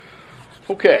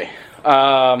Okay,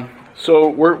 so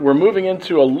we're moving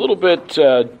into a little bit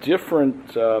different,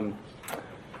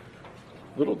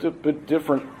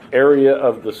 different area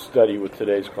of the study with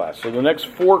today's class. So the next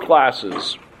 4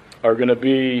 classes are going to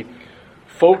be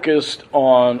focused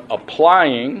on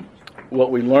applying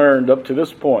what we learned up to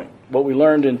this point, what we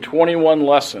learned in 21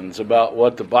 lessons about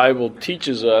what the Bible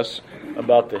teaches us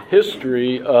about the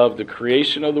history of the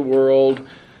creation of the world,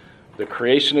 the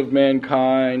creation of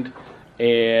mankind,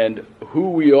 and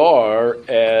who we are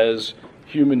as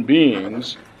human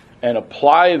beings, and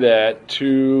apply that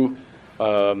to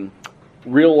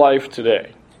real life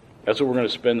today. That's what we're going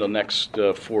to spend the next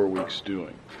 4 weeks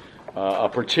doing. A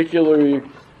particularly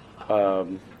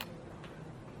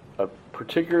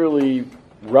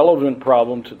relevant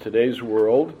problem to today's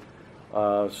world,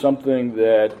 something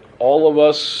that all of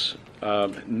us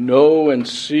know and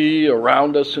see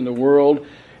around us in the world.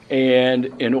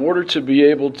 And in order to be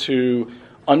able to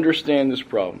understand this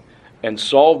problem and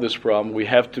solve this problem, we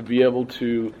have to be able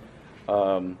to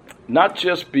not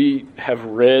just have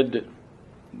read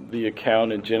the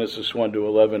account in Genesis 1 to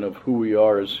 11 of who we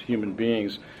are as human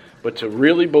beings, but to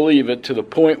really believe it to the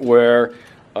point where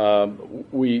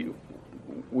we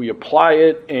apply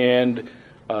it and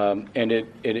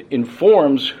it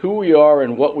informs who we are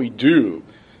and what we do,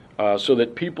 so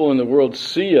that people in the world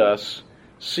see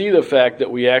the fact that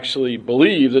we actually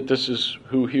believe that this is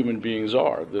who human beings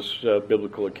are, this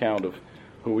biblical account of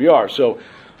who we are. So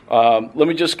let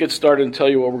me just get started and tell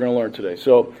you what we're going to learn today.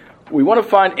 So we want to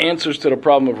find answers to the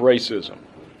problem of racism.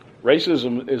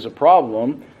 Racism is a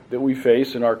problem that we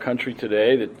face in our country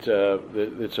today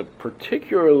that's a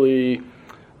particularly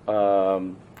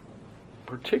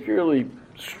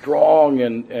strong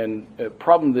and a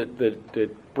problem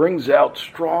that brings out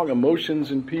strong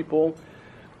emotions in people.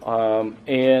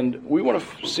 And we want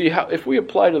to see how, if we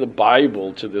apply to the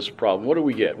Bible to this problem, what do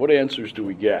we get? What answers do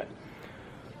we get?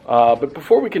 But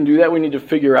before we can do that, we need to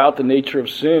figure out the nature of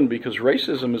sin, because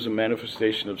racism is a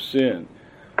manifestation of sin.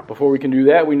 Before we can do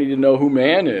that, we need to know who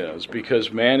man is,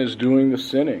 because man is doing the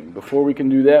sinning. Before we can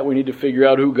do that, we need to figure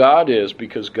out who God is,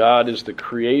 because God is the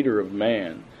creator of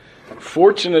man.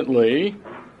 Fortunately,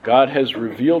 God has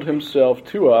revealed himself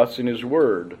to us in his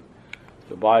word,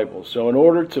 the Bible. So in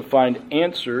order to find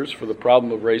answers for the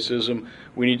problem of racism,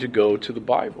 we need to go to the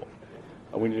Bible.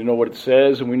 We need to know what it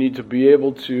says, and we need to be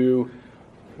able to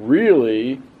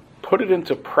really put it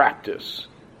into practice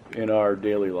in our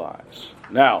daily lives.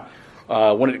 Now,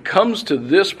 when it comes to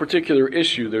this particular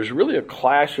issue, there's really a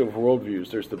clash of worldviews.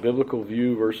 There's the biblical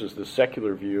view versus the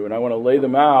secular view, and I want to lay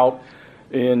them out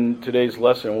in today's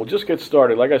lesson. We'll just get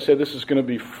started. Like I said, this is going to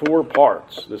be 4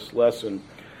 parts, this lesson,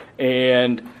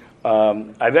 and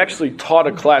I've actually taught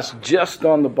a class just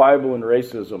on the Bible and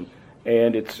racism,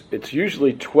 and it's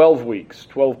usually 12 weeks,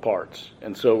 12 parts.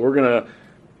 And so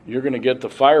you're gonna get the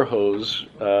fire hose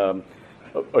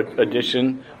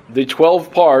edition. The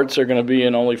 12 parts are going to be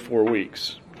in only 4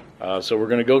 weeks. So we're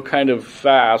going to go kind of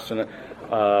fast, and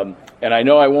I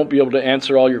know I won't be able to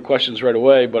answer all your questions right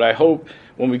away, but I hope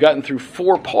when we've gotten through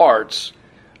 4 parts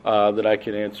that I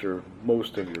can answer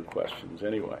most of your questions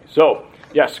anyway. So,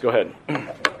 yes, go ahead.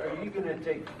 Are you going to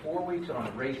take 4 weeks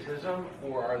on racism,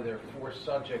 or are there 4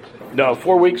 subjects? No,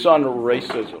 4 weeks on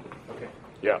racism. Okay.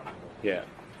 Yeah.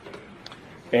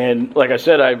 And like I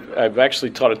said, I've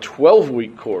actually taught a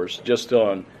 12-week course just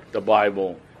on the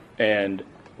Bible and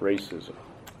racism.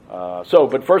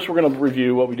 But first we're going to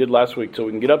review what we did last week, so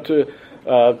we can get up to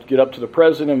the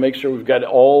present and make sure we've got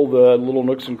all the little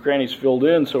nooks and crannies filled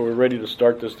in, so we're ready to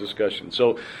start this discussion.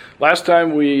 So last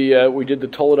time we did the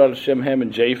Toledot of Shem, Ham,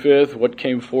 and Japheth, what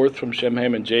came forth from Shem,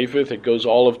 Ham, and Japheth. It goes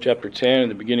all of chapter 10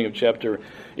 and the beginning of chapter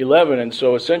 11, and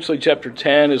so essentially chapter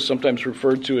 10 is sometimes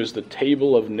referred to as the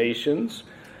Table of Nations,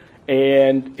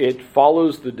 and it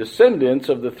follows the descendants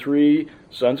of the 3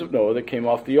 sons of Noah that came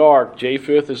off the ark.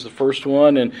 Japheth is the first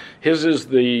one, and his is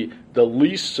the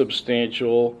least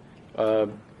substantial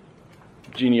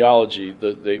genealogy.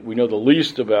 We know the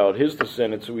least about his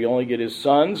descendants, so we only get his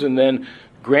sons and then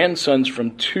grandsons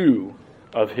from 2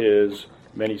 of his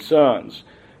many sons.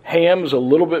 Ham's a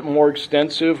little bit more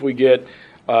extensive. We get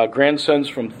grandsons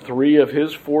from 3 of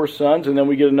his 4 sons, and then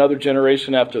we get another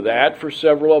generation after that for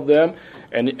several of them.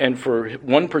 And for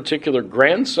one particular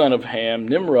grandson of Ham,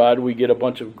 Nimrod, we get a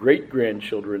bunch of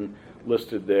great-grandchildren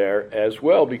listed there as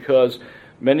well, because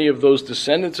many of those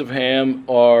descendants of Ham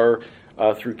are,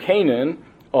 through Canaan,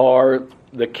 are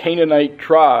the Canaanite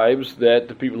tribes that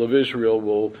the people of Israel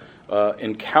will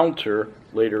encounter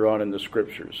later on in the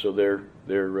Scriptures. So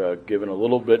they're given a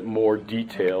little bit more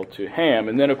detail to Ham.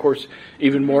 And then, of course,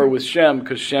 even more with Shem,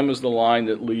 because Shem is the line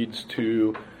that leads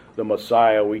to the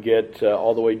Messiah. We get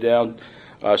all the way down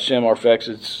Shem,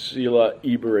 Arphaxad, Selah,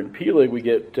 Eber, and Peleg. We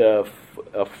get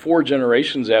 4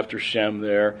 generations after Shem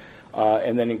there,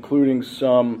 and then including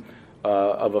some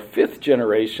of a 5th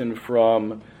generation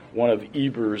from one of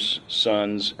Eber's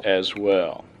sons as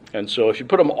well. And so if you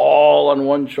put them all on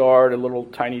one chart, a little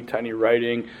tiny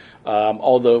writing,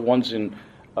 all the ones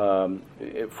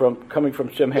coming from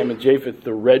Shem, Ham, and Japheth,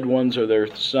 the red ones are their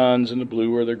sons, and the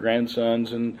blue are their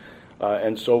grandsons, and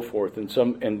so forth. In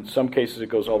some cases, it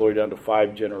goes all the way down to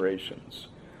 5 generations.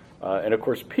 And of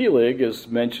course, Peleg is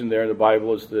mentioned there in the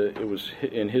Bible as it was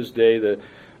in his day the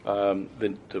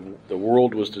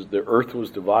world was, the earth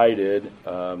was divided,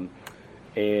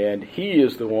 and he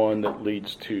is the one that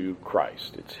leads to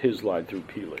Christ. It's his line through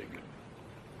Peleg.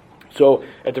 So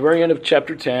at the very end of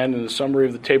chapter 10, in the summary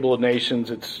of the Table of Nations,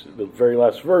 it's the very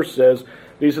last verse says,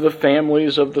 "These are the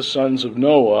families of the sons of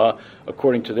Noah,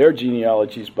 according to their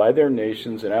genealogies by their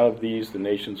nations, and out of these the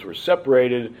nations were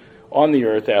separated on the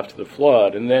earth after the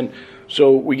flood." And then,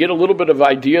 so we get a little bit of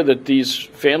idea that these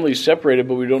families separated,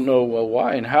 but we don't know, well,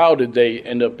 why and how did they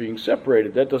end up being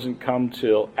separated. That doesn't come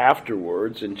till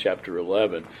afterwards in chapter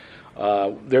 11.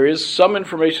 There is some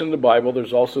information in the Bible.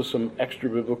 There's also some extra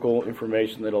biblical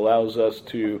information that allows us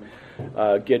to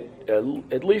get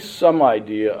at least some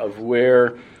idea of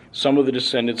where some of the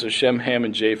descendants of Shem, Ham,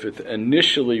 and Japheth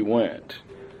initially went.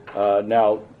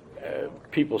 Now,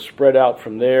 people spread out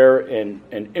from there and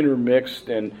intermixed,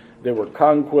 and there were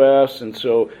conquests, and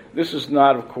so this is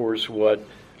not, of course, what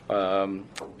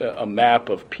a map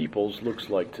of peoples looks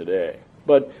like today.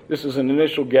 But this is an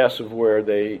initial guess of where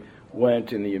they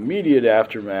went in the immediate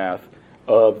aftermath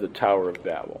of the Tower of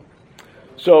Babel.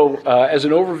 So, as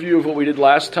an overview of what we did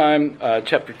last time,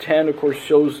 chapter 10, of course,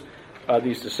 shows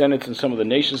these descendants and some of the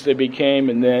nations they became,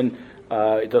 and then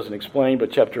it doesn't explain,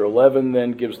 but chapter 11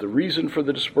 then gives the reason for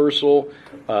the dispersal.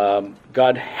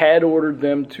 God had ordered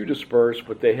them to disperse,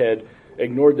 but they had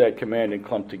ignored that command and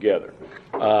clumped together.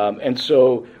 And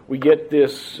so we get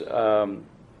this,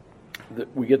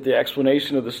 we get the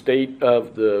explanation of the state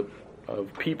of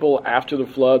people after the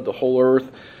flood, the whole earth,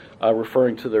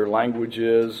 referring to their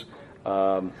languages.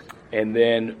 And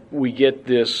then we get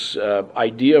this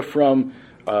idea from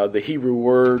the Hebrew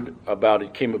word about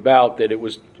it came about, that it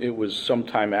was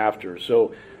sometime after.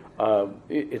 So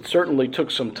it certainly took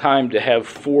some time to have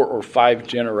 4 or 5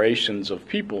 generations of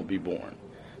people be born.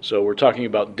 So we're talking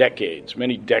about decades,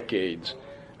 many decades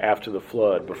after the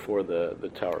flood, before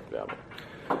the Tower of Babel.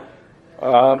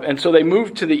 And so they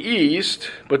moved to the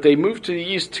east, but they moved to the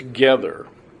east together.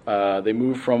 They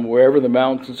moved from wherever the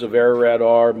mountains of Ararat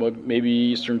are, maybe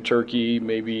eastern Turkey,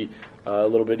 maybe a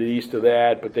little bit east of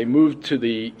that, but they moved to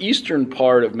the eastern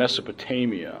part of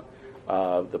Mesopotamia,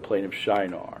 the plain of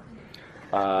Shinar.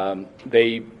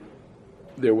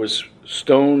 There was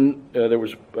stone, there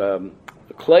was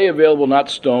clay available, not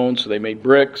stone, so they made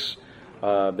bricks.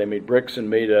 They made bricks and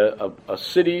made a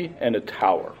city and a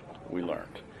tower, we learned.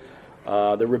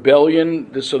 The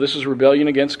rebellion, so this is rebellion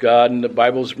against God, and the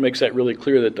Bible makes that really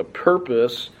clear, that the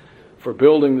purpose for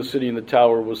building the city and the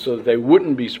tower was so that they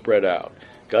wouldn't be spread out.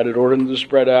 God had ordered them to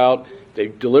spread out. They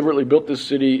deliberately built this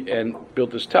city and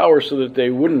built this tower so that they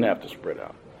wouldn't have to spread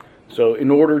out. So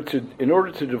in order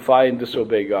to defy and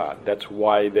disobey God, that's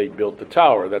why they built the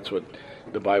tower. That's what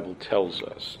the Bible tells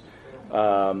us.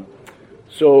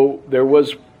 So there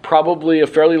was probably a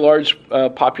fairly large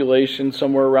population,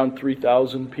 somewhere around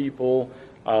 3,000 people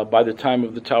by the time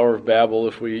of the Tower of Babel,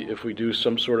 if we do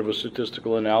some sort of a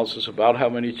statistical analysis about how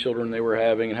many children they were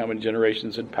having and how many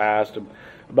generations had passed.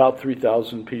 About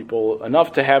 3,000 people,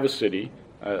 enough to have a city,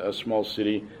 a small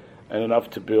city, and enough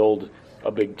to build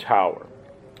a big tower.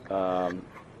 The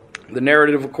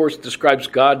narrative, of course, describes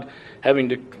God having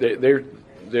to,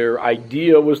 their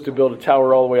idea was to build a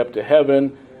tower all the way up to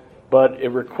heaven, but it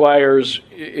requires,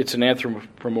 it's an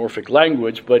anthropomorphic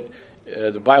language, but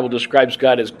the Bible describes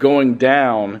God as going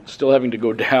down, still having to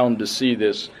go down to see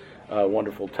this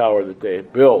wonderful tower that they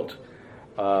had built.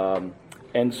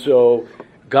 And so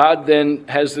God then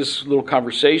has this little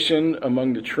conversation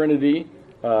among the Trinity.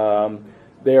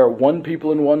 They are one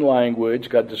people in one language.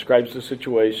 God describes the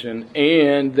situation,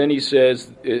 and then he says,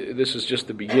 this is just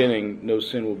the beginning. No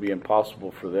sin will be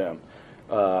impossible for them.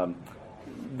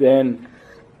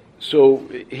 So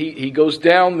he goes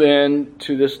down then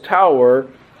to this tower,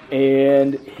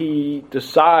 and he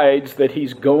decides that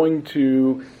he's going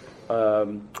to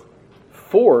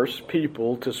force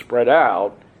people to spread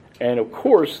out. And of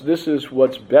course, this is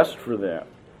what's best for them.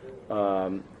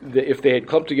 If they had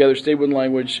clumped together, stayed with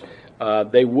language,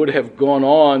 they would have gone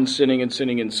on sinning and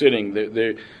sinning and sinning.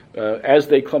 As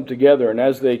they clump together and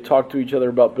as they talk to each other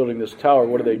about building this tower,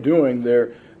 what are they doing?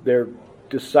 They're they're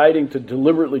deciding to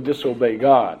deliberately disobey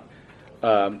God.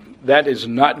 That is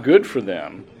not good for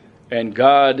them, and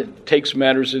God takes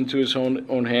matters into his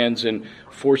own hands and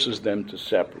forces them to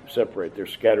separate. They're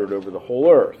scattered over the whole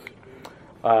earth.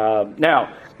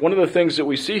 Now, one of the things that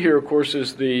we see here, of course,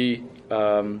 is the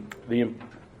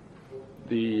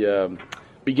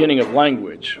beginning of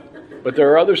language. But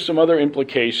there are some other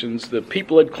implications. The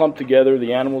people had clumped together,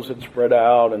 the animals had spread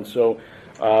out, and so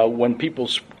when people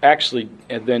actually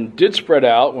and then did spread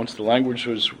out, once the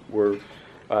languages were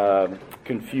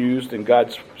confused and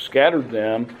God scattered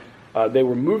them, they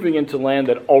were moving into land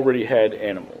that already had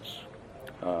animals.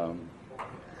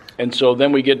 And so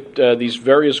then we get these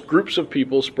various groups of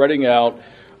people spreading out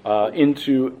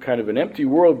into kind of an empty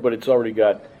world, but it's already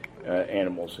got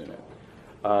animals in it.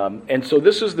 And so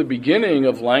this is the beginning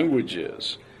of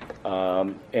languages.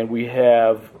 And we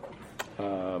have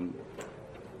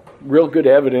real good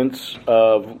evidence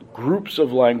of groups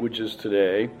of languages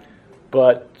today,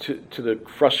 but to the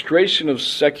frustration of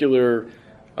secular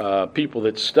people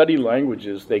that study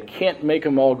languages, they can't make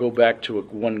them all go back to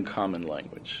one common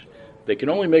language. They can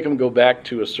only make them go back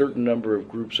to a certain number of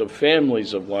groups of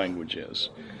families of languages,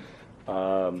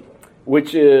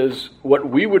 which is what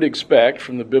we would expect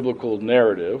from the biblical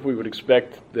narrative. We would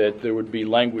expect that there would be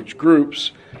language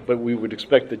groups, but we would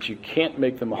expect that you can't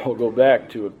make them all go back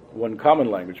to one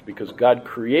common language because God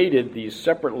created these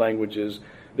separate languages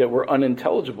that were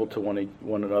unintelligible to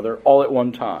one another all at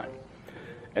one time.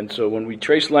 And so when we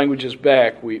trace languages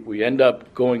back, we end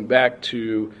up going back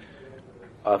to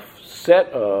a set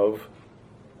of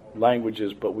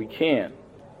languages, but we can't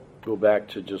go back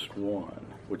to just one,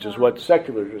 which is what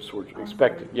secularists were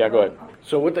expecting. Yeah, go ahead.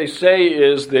 So what they say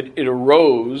is that it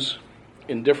arose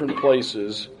in different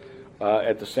places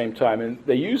at the same time. And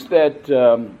they use that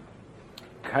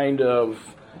kind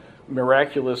of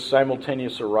miraculous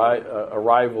simultaneous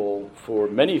arrival for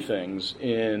many things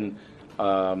in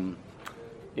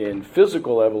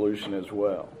physical evolution as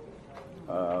well.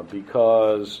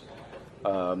 Because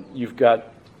you've got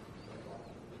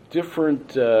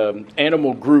different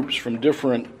animal groups from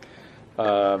different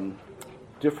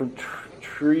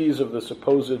trees of the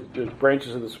supposed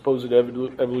branches of the supposed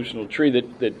evolutional tree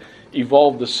that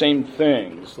evolved the same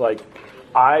things, like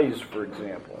eyes, for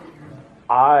example.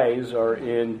 Eyes are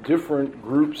in different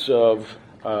groups of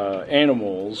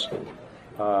animals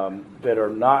that are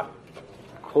not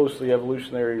closely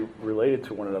evolutionarily related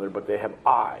to one another, but they have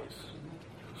eyes.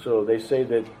 So they say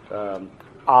that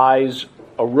eyes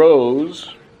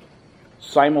arose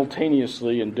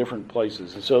simultaneously in different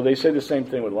places. And so they say the same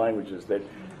thing with languages, that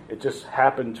it just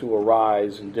happened to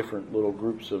arise in different little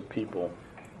groups of people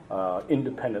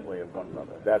independently of one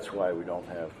another. That's why we don't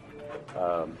have,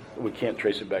 we can't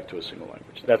trace it back to a single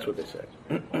language. That's what they say.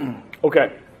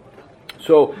 Okay.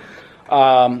 So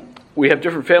we have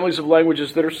different families of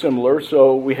languages that are similar.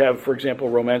 So we have, for example,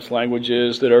 Romance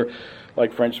languages that are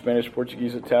like French, Spanish,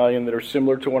 Portuguese, Italian, that are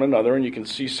similar to one another, and you can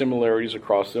see similarities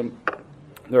across them.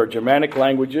 There are Germanic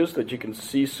languages that you can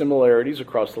see similarities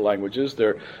across the languages. There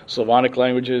are Slavonic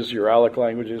languages, Uralic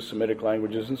languages, Semitic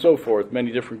languages, and so forth,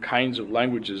 many different kinds of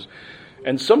languages.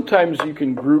 And sometimes you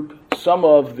can group some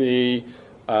of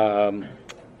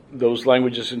those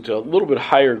languages into a little bit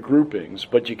higher groupings,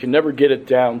 but you can never get it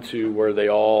down to where they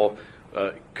all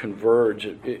converge.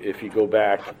 If you go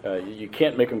back, you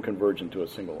can't make them converge into a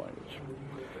single language.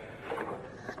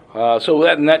 So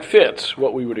that fits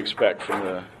what we would expect from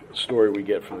the story we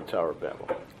get from the Tower of Babel.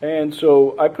 And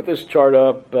so I put this chart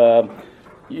up.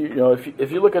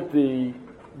 If you look at the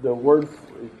word,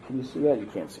 can you see that? You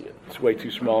can't see it. It's way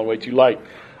too small and way too light.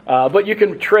 But you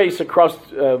can trace across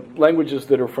languages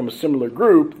that are from a similar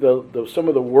group, some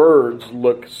of the words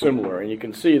look similar. And you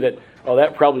can see that,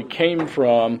 that probably came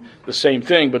from the same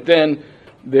thing. But then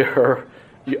there are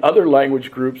the other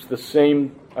language groups, the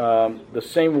same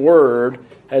word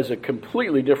has a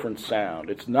completely different sound.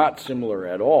 It's not similar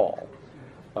at all.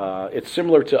 It's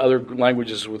similar to other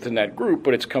languages within that group,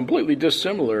 but it's completely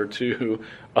dissimilar to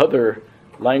other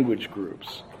language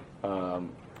groups.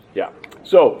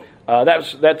 So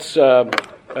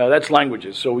that's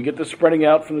languages. So we get this spreading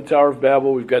out from the Tower of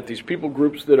Babel. We've got these people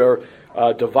groups that are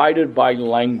divided by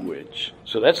language.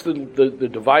 So that's the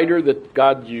divider that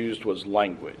God used was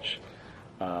language.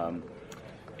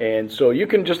 And so you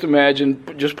can just imagine,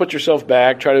 just put yourself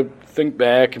back, try to think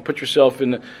back and put yourself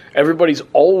in, everybody's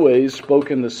always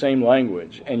spoken the same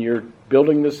language. And you're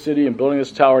building this city and building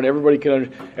this tower and everybody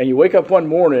can, and you wake up one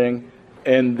morning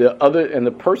and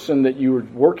the person that you were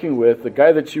working with, the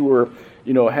guy that you were,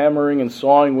 hammering and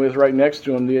sawing with right next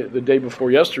to him the day before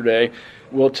yesterday,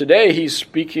 well, today he's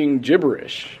speaking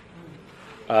gibberish.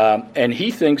 and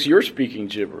he thinks you're speaking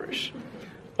gibberish.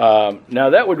 Now,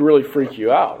 that would really freak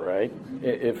you out, right?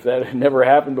 If that had never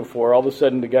happened before, all of a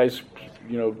sudden the guy's,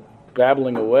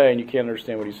 babbling away and you can't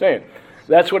understand what he's saying.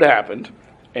 That's what happened,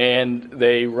 and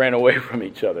they ran away from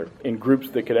each other in groups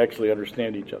that could actually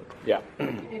understand each other. Yeah.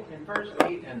 In verse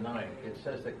 8 and 9, it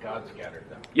says that God scattered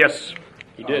them. Yes,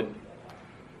 he did.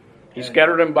 He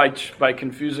scattered them by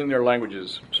confusing their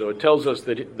languages. So it tells us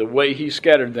that the way he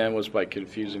scattered them was by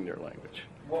confusing their language.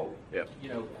 Well, Yep.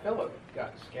 Philip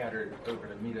got scattered over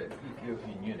to meet an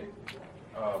Ethiopian eunuch.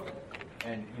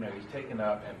 And, he's taken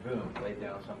up and boom, laid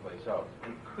down someplace else.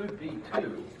 It could be,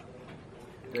 too,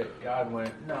 that God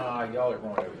went, nah, y'all are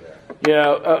going over there.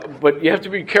 Yeah, but you have to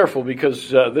be careful because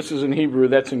this is in Hebrew,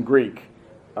 that's in Greek.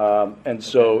 And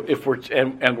so if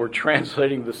we're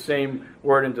translating the same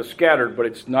word into scattered, but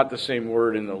it's not the same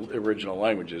word in the original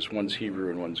languages. One's Hebrew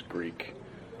and one's Greek.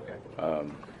 Okay.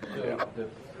 Yeah. The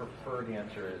preferred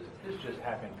answer is this just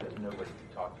happened because nobody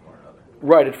could talk to one another.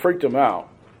 Right, it freaked them out.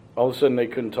 All of a sudden they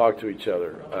couldn't talk to each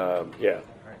other.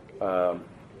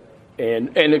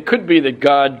 And it could be that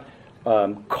God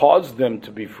caused them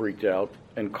to be freaked out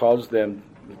and caused them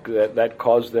that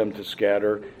caused them to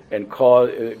scatter, and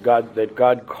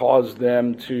God caused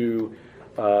them to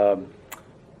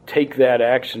take that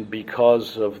action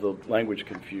because of the language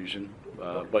confusion.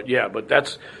 But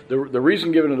that's the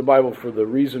reason given in the Bible for the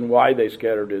reason why they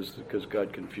scattered is because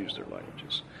God confused their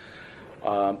languages.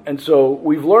 And so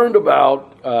we've learned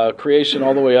about creation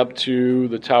all the way up to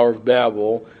the Tower of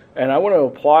Babel, and I want to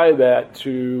apply that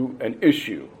to an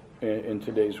issue in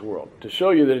today's world to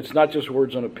show you that it's not just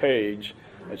words on a page,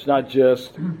 it's not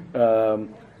just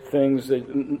things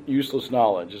that useless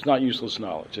knowledge. It's not useless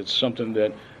knowledge. It's something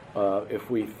that if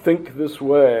we think this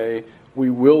way, we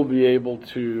will be able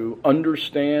to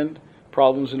understand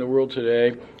problems in the world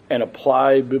today and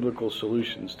apply biblical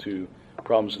solutions to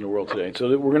problems in the world today. So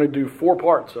we're going to do 4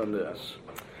 parts on this.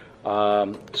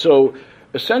 So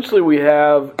essentially we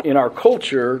have in our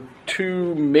culture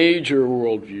 2 major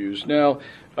worldviews. Now,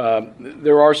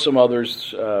 there are some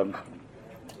others,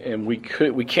 and we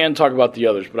can talk about the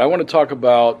others, but I want to talk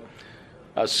about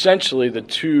essentially the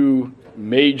 2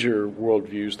 major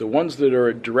worldviews, the ones that are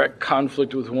in direct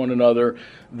conflict with one another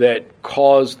that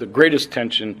cause the greatest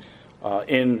tension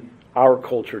in our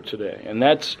culture today. And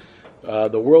that's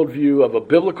the worldview of a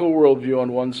biblical worldview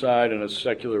on one side and a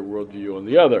secular worldview on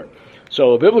the other.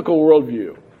 So a biblical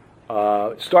worldview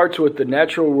starts with the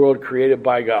natural world created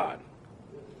by God.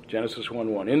 Genesis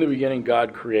 1:1. In the beginning,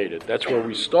 God created. That's where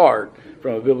we start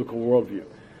from a biblical worldview.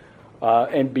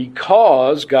 And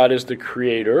because God is the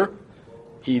creator,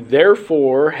 he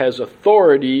therefore has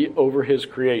authority over his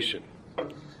creation,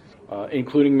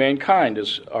 including mankind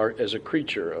as a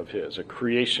creature of his, a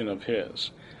creation of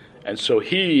his. And so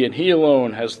he and he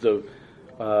alone has the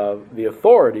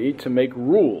authority to make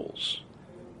rules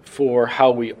for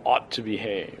how we ought to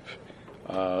behave,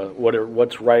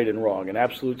 what's right and wrong, an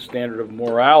absolute standard of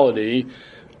morality.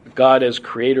 God as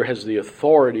creator has the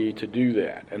authority to do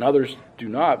that, and others do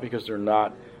not because they're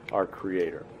not our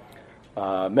creator.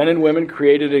 Men and women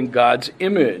created in God's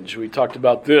image. We talked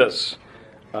about this.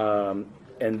 And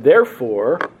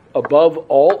therefore, above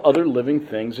all other living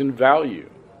things in value.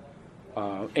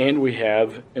 And we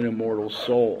have an immortal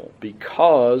soul.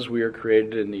 Because we are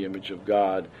created in the image of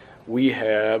God,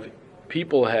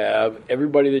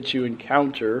 everybody that you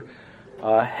encounter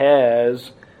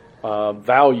has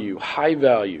value, high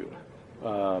value.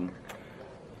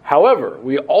 However,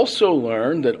 we also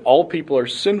learn that all people are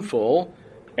sinful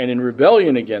and in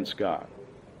rebellion against God,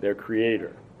 their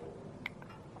creator.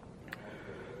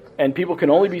 And people can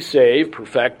only be saved,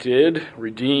 perfected,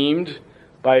 redeemed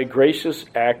by a gracious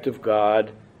act of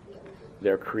God,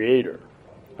 their creator.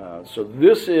 So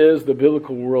this is the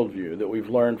biblical worldview that we've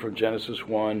learned from Genesis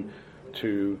 1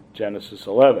 to Genesis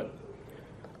 11.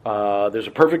 There's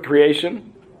a perfect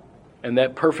creation, and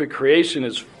that perfect creation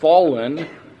is fallen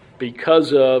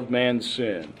because of man's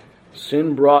sin.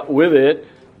 Sin brought with it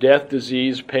death,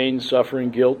 disease, pain, suffering,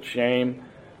 guilt, shame.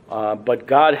 But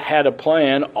God had a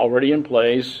plan already in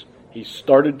place. He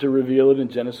started to reveal it in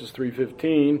Genesis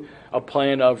 3:15, a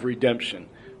plan of redemption,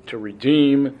 to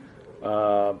redeem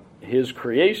his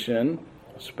creation,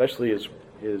 especially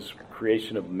his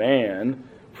creation of man,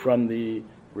 from the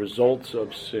results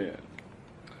of sin.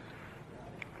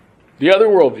 The other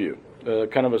worldview,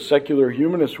 kind of a secular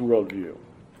humanist worldview.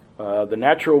 The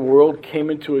natural world came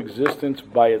into existence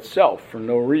by itself for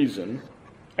no reason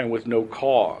and with no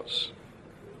cause.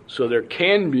 So there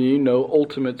can be no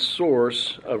ultimate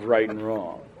source of right and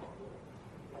wrong.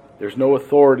 There's no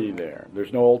authority there.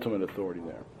 There's no ultimate authority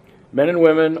there. Men and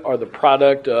women are the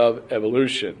product of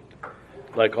evolution.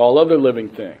 like all other living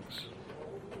things,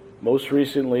 most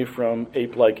recently from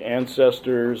ape-like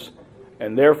ancestors,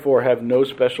 and therefore have no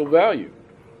special value.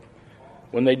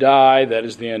 When they die, that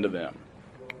is the end of them.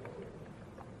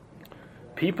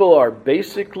 People are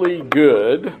basically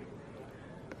good,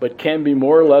 but can be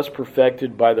more or less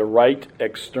perfected by the right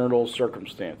external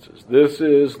circumstances. This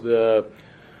is the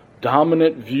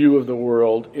dominant view of the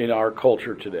world in our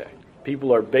culture today.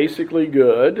 People are basically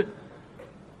good,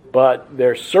 but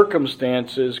their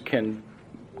circumstances can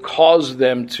cause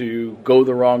them to go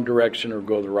the wrong direction or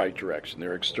go the right direction,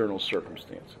 their external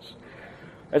circumstances.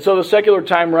 And so the secular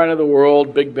timeline of the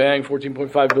world, Big Bang,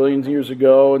 14.5 billion years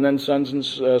ago, and then suns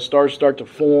and stars start to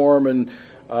form, and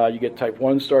you get type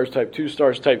 1 stars, type 2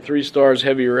 stars, type 3 stars,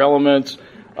 heavier elements,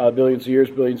 billions of years,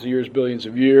 billions of years, billions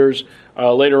of years.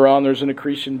 Later on, there's an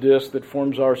accretion disk that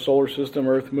forms our solar system,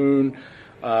 Earth, Moon.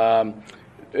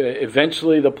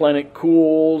 Eventually, the planet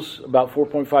cools about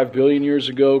 4.5 billion years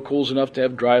ago, cools enough to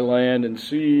have dry land and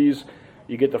seas.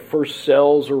 You get the first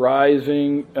cells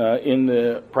arising in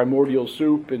the primordial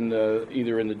soup,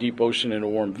 either in the deep ocean in a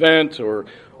warm vent or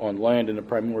on land in the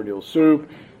primordial soup.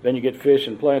 Then you get fish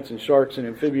and plants and sharks and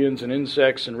amphibians and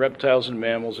insects and reptiles and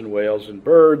mammals and whales and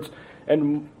birds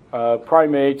and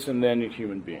primates and then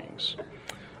human beings.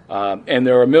 And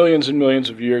there are millions and millions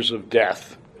of years of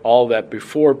death, all that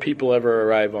before people ever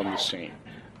arrive on the scene.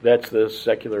 That's the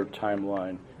secular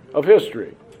timeline of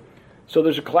history. So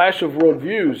there's a clash of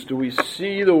worldviews. Do we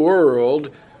see the world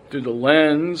through the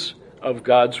lens of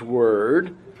God's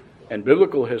Word and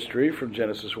biblical history from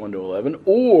Genesis 1 to 11,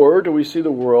 or do we see the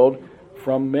world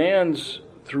from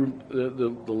through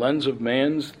the lens of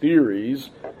man's theories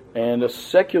and a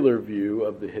secular view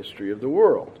of the history of the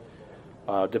world?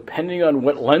 Depending on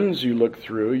what lens you look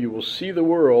through, you will see the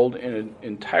world in an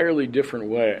entirely different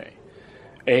way.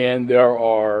 And there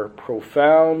are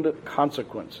profound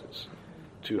consequences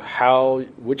to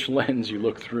which lens you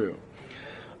look through.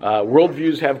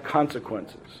 Worldviews have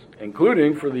consequences,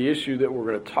 including for the issue that we're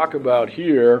going to talk about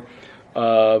here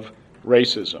of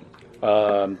racism.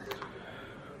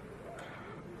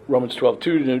 Romans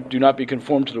 12:2, do not be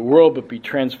conformed to the world, but be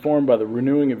transformed by the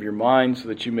renewing of your mind, so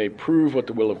that you may prove what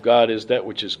the will of God is, that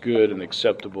which is good and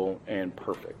acceptable and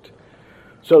perfect.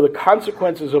 So the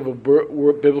consequences of a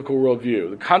biblical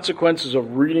worldview, the consequences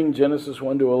of reading Genesis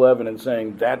 1 to 11 and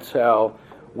saying that's how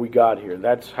we got here,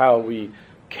 that's how we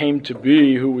came to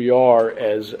be who we are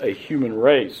as a human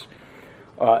race.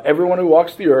 Everyone who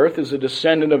walks the earth is a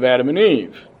descendant of Adam and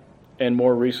Eve, and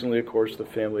more recently, of course, the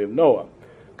family of Noah.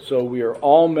 So we are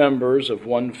all members of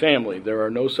one family. There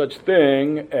are no such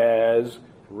thing as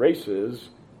races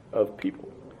of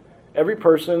people. Every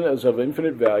person is of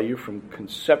infinite value from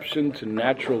conception to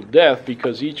natural death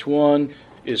because each one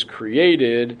is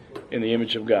created in the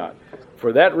image of God.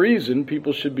 For that reason,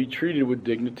 people should be treated with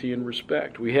dignity and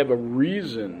respect. We have a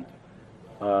reason,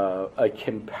 a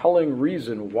compelling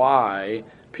reason why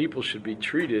people should be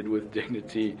treated with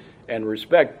dignity and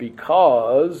respect,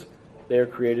 because they are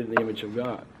created in the image of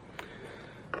God.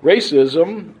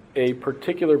 Racism, a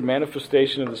particular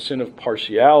manifestation of the sin of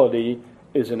partiality,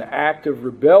 is an act of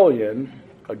rebellion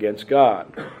against God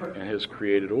and His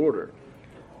created order.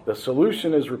 The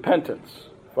solution is repentance,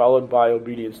 followed by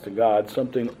obedience to God,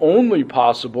 something only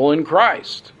possible in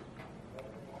Christ.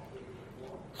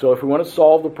 So if we want to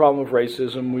solve the problem of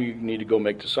racism, we need to go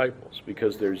make disciples,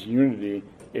 because there's unity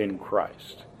in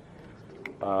Christ.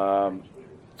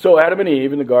 So Adam and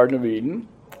Eve in the Garden of Eden,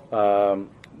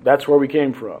 that's where we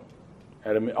came from.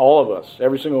 All of us,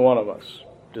 every single one of us,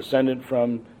 descended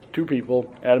from two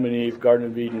people, Adam and Eve, Garden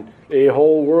of Eden, a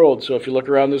whole world. So if you look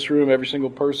around this room, every single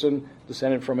person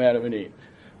descended from Adam and Eve.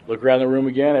 Look around the room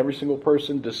again, every single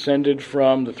person descended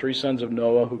from the three sons of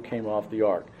Noah who came off the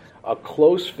ark. A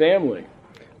close family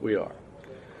we are.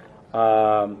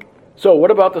 So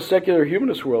what about the secular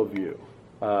humanist worldview?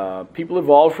 People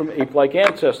evolved from ape-like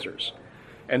ancestors.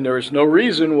 And there is no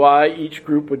reason why each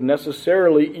group would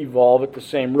necessarily evolve at the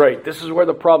same rate. This is where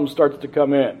the problem starts to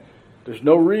come in. There's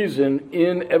no reason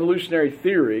in evolutionary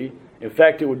theory. In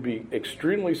fact, it would be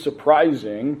extremely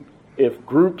surprising if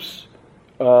groups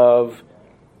of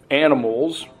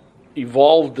animals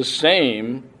evolved the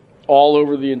same all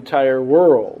over the entire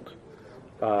world,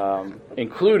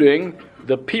 including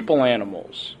the people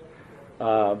animals.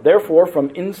 Therefore,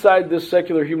 from inside this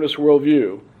secular humanist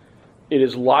worldview, it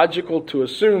is logical to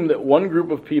assume that one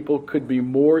group of people could be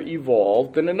more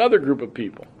evolved than another group of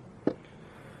people.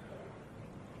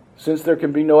 Since there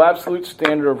can be no absolute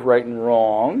standard of right and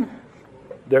wrong,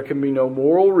 there can be no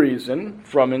moral reason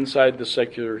from inside the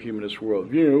secular humanist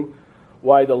worldview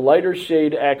why the lighter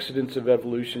shade accidents of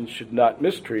evolution should not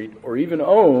mistreat or even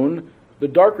own the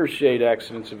darker shade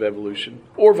accidents of evolution,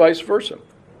 or vice versa.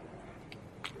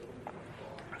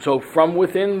 So from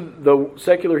within the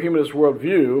secular humanist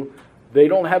worldview, they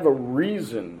don't have a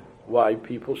reason why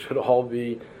people should all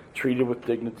be treated with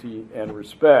dignity and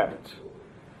respect.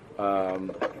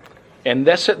 And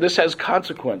this has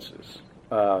consequences.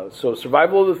 So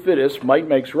survival of the fittest, might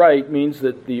makes right, means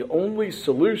that the only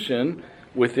solution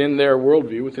within their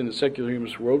worldview, within the secular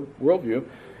humanist worldview,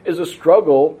 is a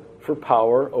struggle for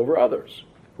power over others.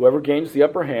 Whoever gains the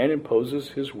upper hand imposes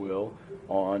his will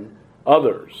on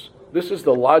others. This is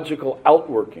the logical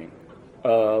outworking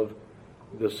of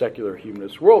the secular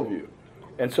humanist worldview.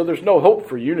 And so there's no hope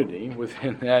for unity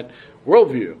within that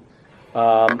worldview.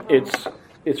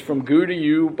 It's from goo to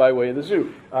you by way of the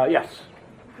zoo. Yes?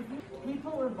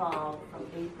 People evolved from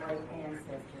ape-like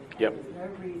ancestors. Yep. There's no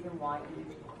reason why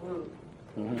each group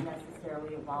would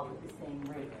necessarily evolve at the same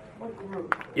rate. What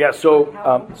group? Yeah,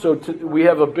 we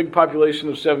have a big population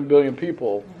of 7 billion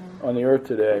people on the earth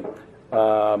today.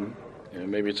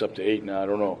 Maybe it's up to 8 now, I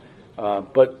don't know.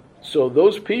 But so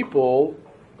those people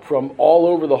from all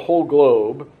over the whole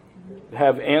globe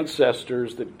have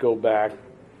ancestors that go back,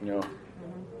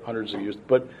 hundreds of years.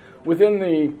 But within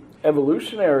the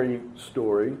evolutionary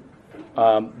story,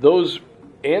 those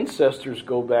ancestors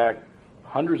go back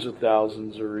hundreds of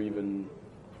thousands, or even,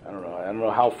 I don't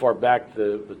know how far back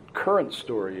the current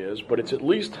story is, but it's at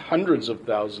least hundreds of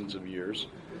thousands of years.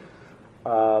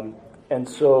 And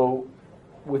so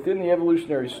within the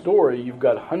evolutionary story, you've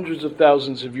got hundreds of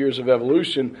thousands of years of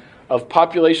evolution of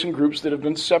population groups that have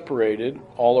been separated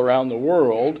all around the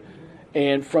world.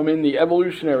 And from in the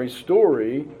evolutionary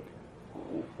story,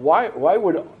 why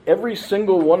would every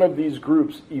single one of these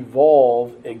groups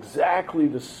evolve exactly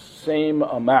the same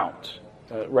amount?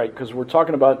 Right, because we're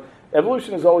talking about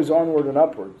evolution is always onward and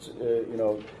upwards.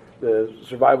 The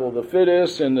survival of the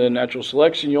fittest and the natural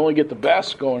selection, you only get the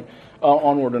best going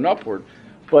onward and upward.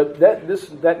 But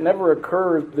that never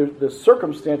occurs. The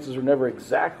circumstances are never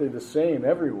exactly the same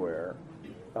everywhere,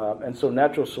 and so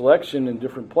natural selection in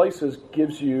different places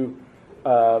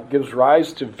gives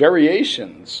rise to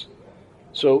variations.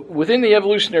 So within the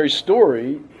evolutionary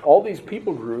story, all these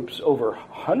people groups over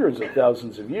hundreds of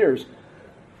thousands of years,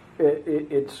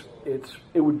 it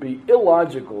would be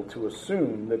illogical to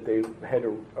assume that they had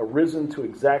arisen to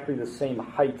exactly the same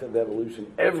height of evolution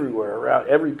everywhere around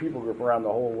every people group around the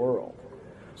whole world.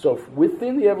 So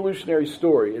within the evolutionary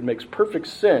story, it makes perfect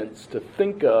sense to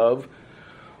think of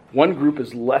one group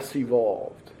as less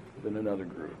evolved than another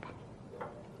group.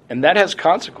 And that has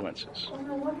consequences. Well,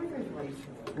 no wonder there's racism.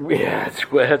 Yeah,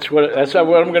 that's what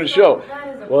I'm going to show.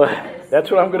 Well, that's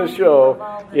what I'm going to show.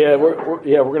 Yeah, we're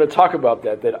going to talk about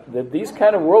that these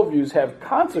kind of worldviews have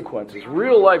consequences,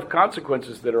 real life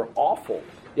consequences that are awful.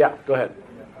 Yeah, go ahead.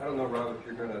 I don't know, Rob, if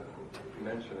you're going to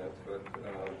mention it, but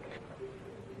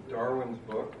Darwin's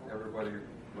book, everybody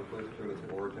refers to it as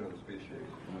The Origin of the Species.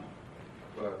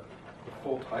 But the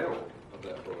full title of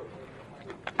that book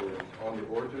is On the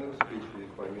Origin of the Species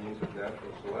by Means of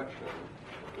Natural Selection,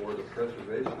 or the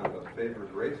Preservation of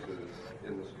Favored Races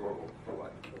in the Struggle for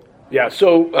Life. Yeah,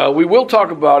 so we will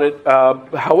talk about it.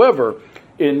 However,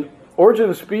 in Origin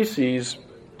of Species,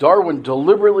 Darwin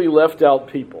deliberately left out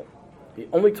people. He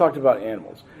only talked about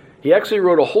animals. He actually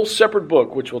wrote a whole separate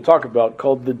book, which we'll talk about,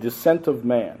 called The Descent of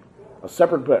Man. A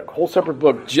whole separate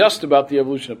book just about the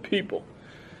evolution of people.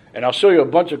 And I'll show you a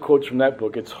bunch of quotes from that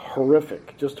book. It's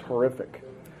horrific, just horrific.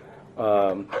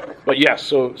 But yes,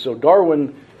 so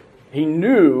Darwin, he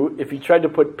knew if he tried to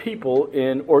put people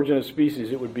in Origin of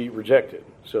Species, it would be rejected.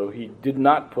 So he did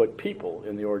not put people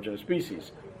in the Origin of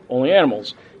Species, only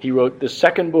animals. He wrote the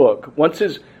second book. Once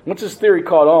his theory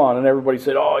caught on and everybody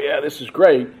said, oh yeah, this is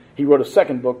great, he wrote a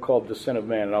second book called Descent of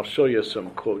Man, and I'll show you some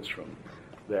quotes from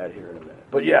that here in a minute.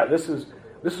 But yeah, this is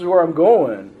where I'm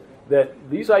going, that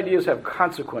these ideas have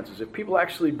consequences. If people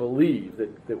actually believe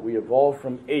that we evolved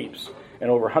from apes and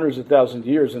over hundreds of thousands of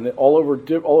years and all over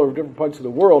different parts of the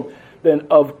world, then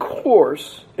of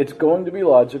course it's going to be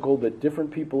logical that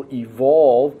different people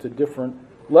evolve to different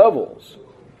levels.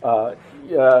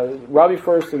 Robbie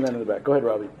first and then in the back. Go ahead,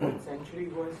 Robbie. What century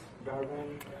was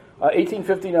Darwin?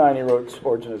 1859 he wrote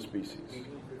Origin of Species.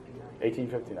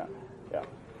 1859, yeah.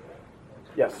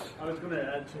 Yes? I was going to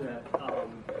add to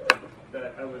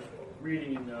that I was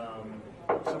reading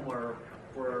somewhere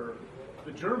where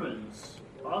the Germans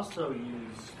also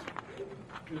used,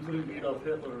 including Adolf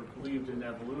Hitler, believed in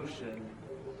evolution,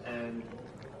 and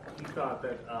he thought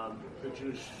that the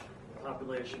Jewish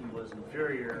population was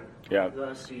inferior. Yeah.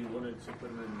 Thus, he wanted to put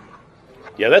them in.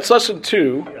 Yeah, that's lesson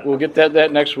 2. We'll get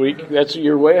that next week.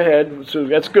 You're way ahead, so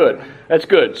that's good. That's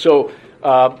good. So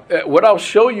what I'll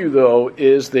show you, though,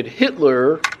 is that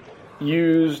Hitler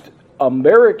used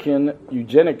American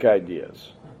eugenic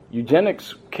ideas.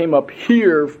 Eugenics came up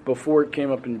here before it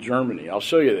came up in Germany. I'll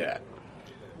show you that.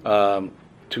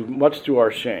 Much to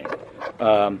our shame.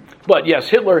 But yes,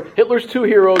 Hitler's 2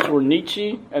 heroes were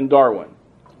Nietzsche and Darwin.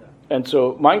 And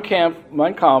so Mein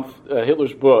Kampf,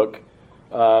 Hitler's book,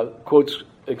 quotes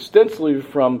extensively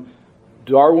from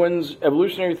Darwin's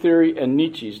evolutionary theory and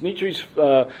Nietzsche's. Nietzsche's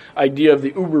idea of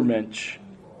the Übermensch.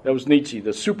 That was Nietzsche,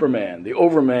 the Superman, the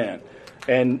Overman.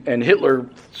 And Hitler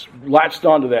latched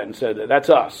onto that and said, that's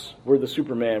us. We're the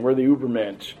Superman. We're the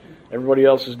Übermensch. Everybody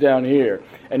else is down here.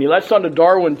 And he latched onto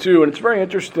Darwin, too. And it's very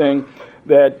interesting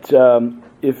that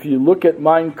if you look at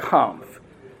Mein Kampf,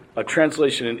 a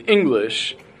translation in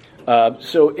English,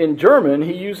 so in German,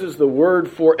 he uses the word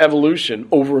for evolution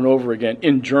over and over again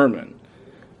in German.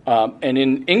 And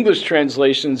in English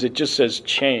translations, it just says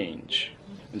change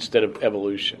instead of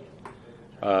evolution.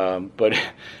 But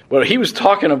he was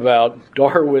talking about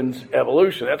Darwin's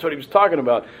evolution. That's what he was talking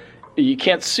about. You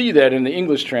can't see that in the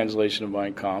English translation of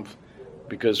Mein Kampf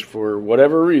because for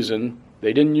whatever reason,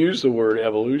 they didn't use the word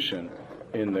evolution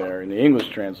in there in the English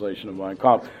translation of Mein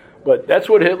Kampf. But that's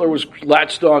what Hitler was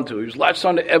latched onto. He was latched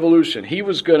onto evolution. He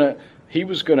was gonna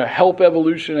help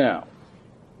evolution out.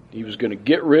 He was going to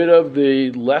get rid of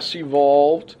the less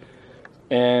evolved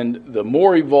and the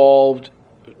more evolved,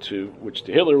 which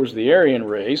to Hitler was the Aryan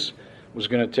race, was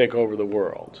going to take over the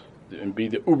world and be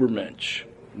the Übermensch,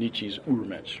 Nietzsche's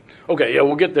Übermensch. Okay, yeah,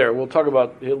 we'll get there. We'll talk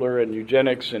about Hitler and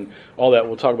eugenics and all that.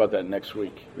 We'll talk about that next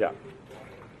week. Yeah.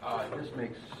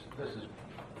 This is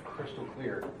crystal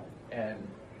clear, and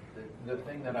the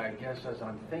thing that I guess as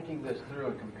I'm thinking this through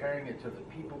and comparing it to the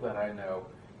people that I know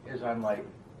is I'm like,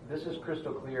 this is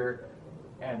crystal clear,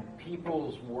 and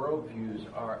people's worldviews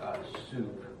are a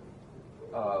soup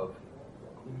of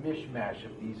mishmash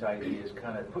of these ideas,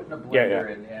 kind of put in a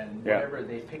blender and whatever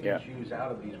they pick and choose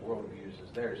out of these worldviews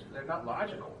is theirs. They're not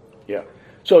logical. Yeah.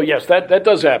 So yes, that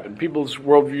does happen. People's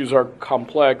worldviews are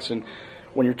complex, and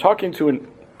when you're talking to an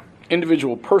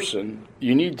individual person,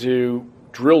 you need to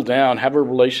drill down, have a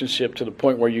relationship to the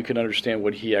point where you can understand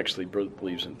what he actually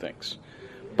believes and thinks.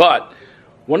 But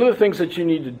one of the things that you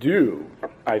need to do,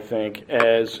 I think,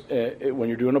 as when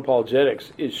you're doing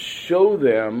apologetics, is show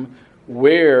them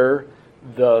where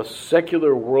the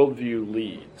secular worldview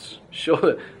leads. Show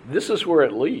that this is where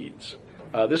it leads.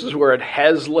 This is where it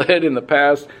has led in the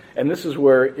past, and this is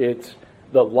where it's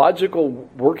the logical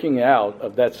working out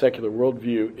of that secular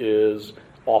worldview is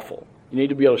awful. You need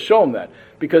to be able to show them that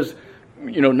because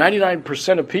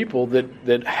 99% of people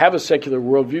that have a secular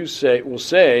worldview will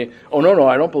say, "Oh no,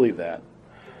 I don't believe that,"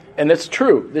 and that's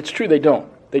true. That's true. They don't.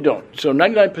 So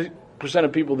 99%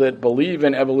 of people that believe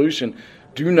in evolution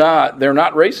they're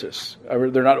not racist.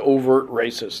 They're not overt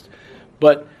racist,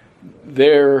 but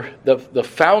the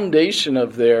foundation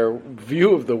of their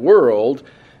view of the world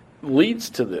leads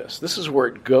to this. This is where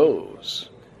it goes,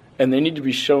 and they need to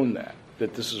be shown that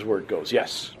this is where it goes.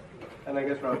 Yes. And I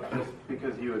guess, Rob, just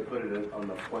because you had put it on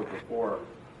the point before,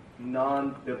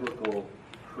 non-biblical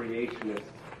creationist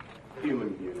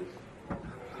human views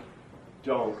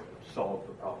don't solve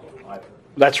the problem either.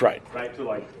 That's right. Right?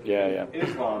 So Yeah.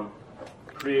 Islam,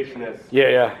 creationist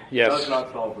yes. does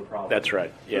not solve the problem. That's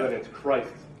right. Yeah. So then it's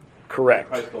Christ. Correct.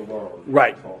 Christ alone.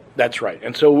 Right. That's right.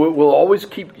 And so we'll always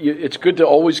it's good to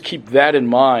always keep that in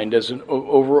mind as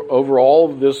over all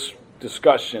of this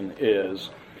discussion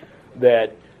is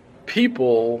that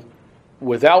people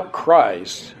without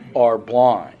Christ are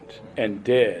blind and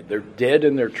dead. They're dead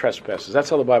in their trespasses. That's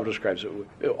how the Bible describes it.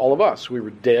 All of us, we were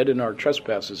dead in our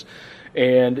trespasses.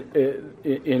 And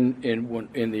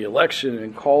in the election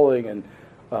and calling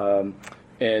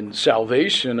and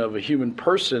salvation of a human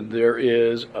person, there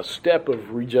is a step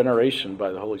of regeneration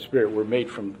by the Holy Spirit. We're made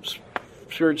from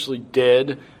spiritually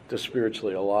dead to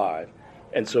spiritually alive.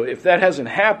 And so if that hasn't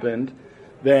happened,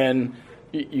 then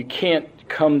you can't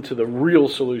come to the real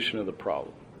solution of the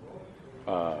problem.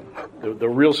 The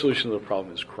real solution of the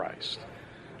problem is Christ.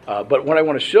 But what I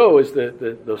want to show is that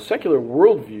the secular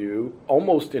worldview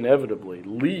almost inevitably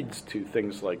leads to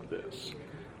things like this.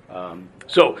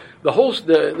 So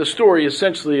the story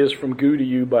essentially is from Goo to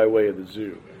You by way of the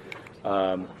zoo.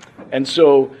 And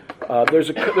so there's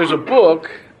a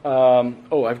book.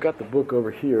 I've got the book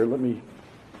over here. Let me.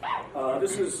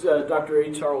 This is Dr.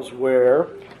 A. Charles Ware.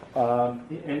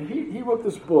 And he wrote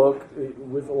this book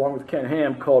along with Ken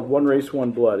Ham called One Race,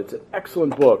 One Blood. It's an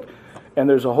excellent book. And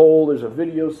there's a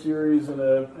video series and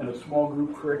a small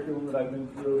group curriculum that I've been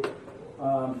through.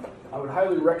 I would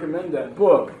highly recommend that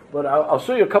book, but I'll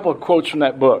show you a couple of quotes from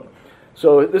that book.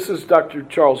 So this is Dr.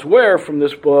 Charles Ware from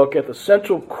this book. At the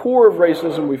central core of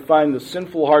racism, we find the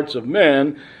sinful hearts of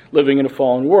men living in a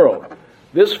fallen world.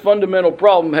 This fundamental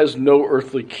problem has no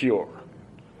earthly cure.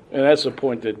 And that's the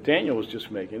point that Daniel was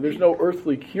just making. There's no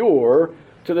earthly cure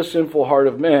to the sinful heart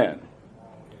of man.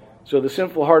 So the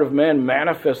sinful heart of man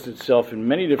manifests itself in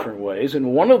many different ways,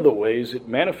 and one of the ways it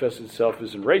manifests itself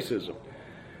is in racism.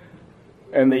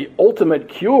 And the ultimate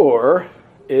cure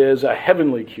is a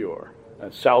heavenly cure,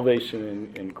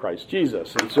 salvation in Christ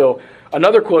Jesus. And so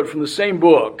another quote from the same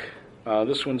book,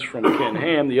 this one's from Ken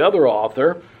Ham, the other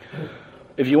author.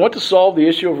 If you want to solve the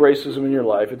issue of racism in your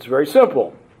life, it's very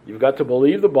simple. You've got to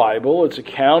believe the Bible, its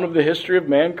account of the history of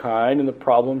mankind and the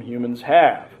problem humans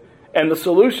have, and the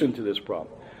solution to this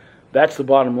problem. That's the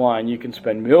bottom line. You can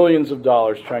spend millions of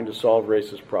dollars trying to solve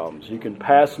racist problems. You can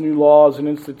pass new laws and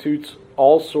institute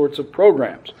all sorts of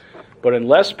programs. But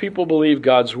unless people believe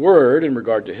God's word in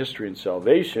regard to history and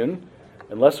salvation,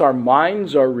 unless our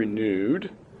minds are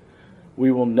renewed, we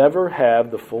will never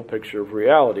have the full picture of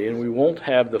reality, and we won't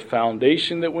have the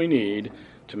foundation that we need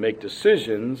to make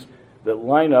decisions that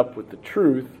line up with the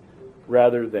truth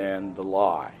rather than the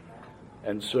lie.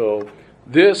 And so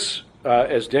this,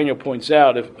 as Daniel points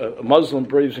out, if a Muslim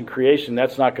believes in creation,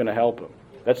 that's not going to help him.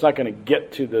 That's not going to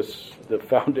get to the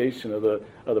foundation of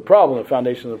the problem. The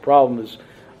foundation of the problem is,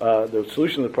 the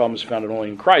solution of the problem is found only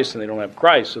in Christ, and they don't have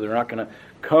Christ, so they're not going to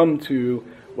come to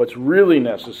what's really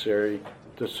necessary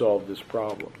to solve this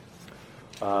problem.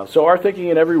 So our thinking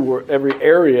in every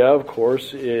area, of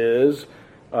course, is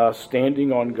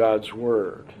standing on God's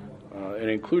word, and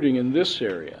including in this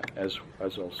area, as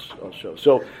I'll show.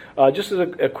 So just as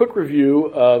a quick review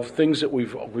of things that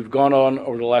we've gone on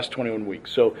over the last 21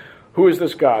 weeks. So who is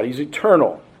this God? He's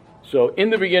eternal. So in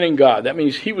the beginning, God. That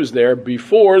means he was there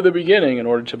before the beginning in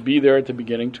order to be there at the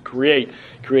beginning to create.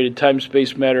 He created time,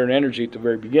 space, matter, and energy at the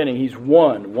very beginning. He's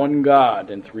one God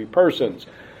in three persons.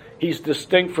 He's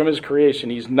distinct from his creation.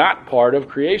 He's not part of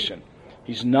creation.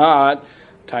 He's not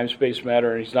time, space,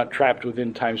 matter, and he's not trapped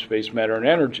within time, space, matter, and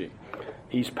energy.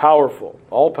 He's powerful,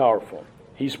 all-powerful.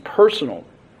 He's personal.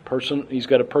 He's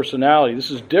got a personality.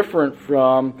 This is different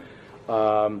from,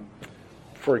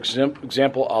 for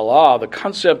example, Allah. The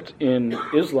concept in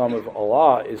Islam of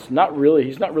Allah is he's not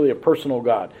really a personal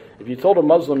God. If you told a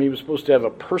Muslim he was supposed to have a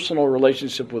personal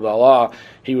relationship with Allah,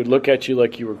 he would look at you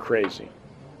like you were crazy.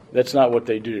 That's not what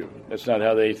they do. That's not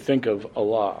how they think of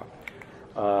Allah.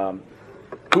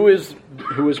 Who is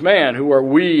man? Who are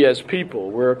we as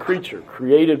people? We're a creature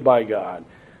created by God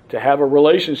to have a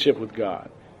relationship with God,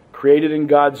 created in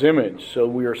God's image. So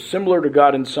we are similar to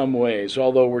God in some ways,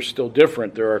 although we're still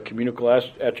different. There are communicable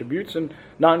attributes and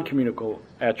non-communicable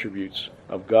attributes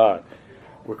of God.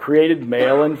 We're created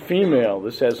male and female.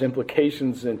 This has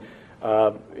implications, and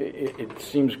it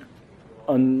seems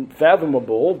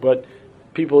unfathomable, but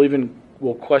people even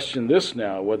will question this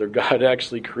now, whether God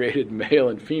actually created male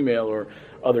and female or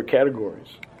other categories.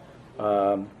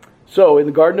 So in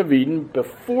the Garden of Eden,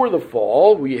 before the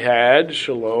fall, we had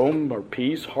shalom, or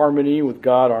peace, harmony with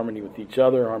God, harmony with each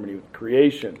other, harmony with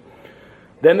creation.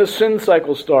 Then the sin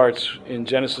cycle starts in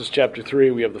Genesis chapter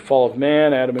 3. We have the fall of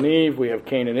man, Adam and Eve. We have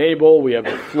Cain and Abel. We have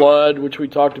the flood, which we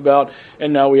talked about.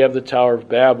 And now we have the Tower of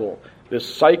Babel.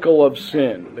 This cycle of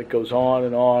sin that goes on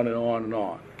and on and on and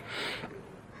on.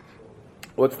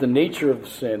 What's the nature of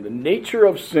sin? The nature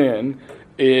of sin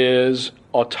is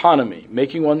autonomy,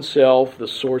 making oneself the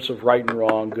source of right and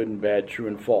wrong, good and bad, true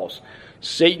and false.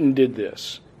 Satan did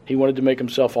this. He wanted to make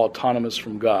himself autonomous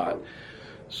from God.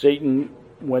 Satan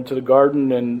went to the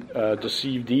garden and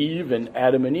deceived Eve, and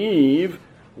Adam and Eve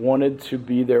wanted to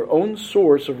be their own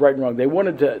source of right and wrong. They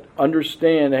wanted to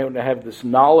understand, they wanted to have this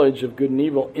knowledge of good and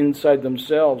evil inside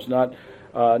themselves, not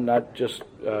just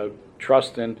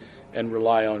trust and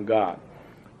rely on God.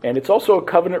 And it's also a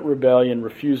covenant rebellion,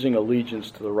 refusing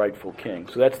allegiance to the rightful king.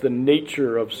 So that's the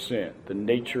nature of sin, the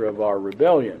nature of our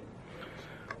rebellion.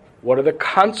 What are the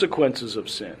consequences of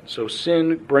sin? So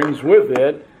sin brings with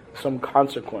it some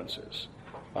consequences.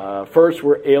 First,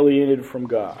 we're alienated from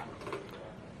God.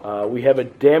 We have a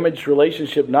damaged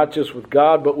relationship not just with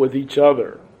God, but with each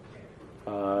other.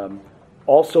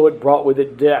 Also, it brought with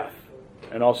it death,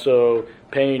 and also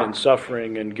pain and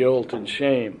suffering and guilt and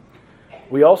shame.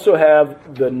 We also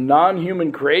have the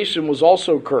non-human creation was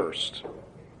also cursed.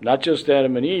 Not just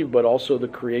Adam and Eve, but also the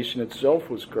creation itself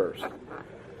was cursed.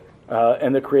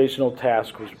 And the creational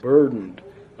task was burdened.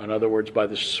 In other words, by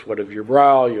the sweat of your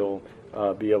brow, you'll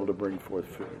be able to bring forth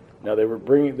food. Now they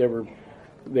were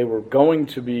they were going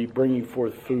to be bringing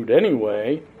forth food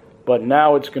anyway, but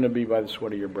now it's going to be by the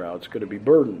sweat of your brow. It's going to be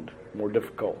burdened, more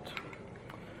difficult.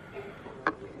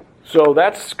 So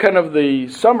that's kind of the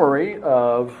summary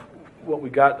of what we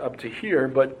got up to here,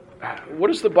 but what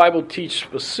does the Bible teach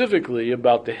specifically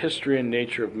about the history and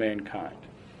nature of mankind?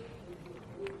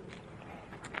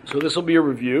 So this will be a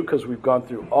review because we've gone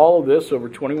through all of this over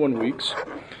 21 weeks.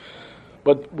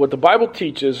 But what the Bible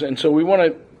teaches, and so we want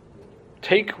to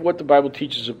take what the Bible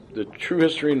teaches of the true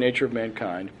history and nature of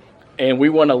mankind, and we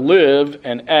want to live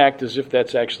and act as if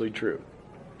that's actually true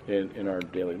in our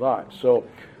daily lives. So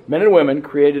men and women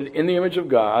created in the image of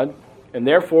God, and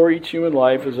therefore each human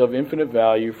life is of infinite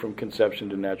value from conception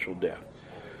to natural death.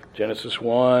 Genesis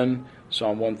 1,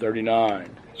 Psalm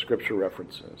 139, scripture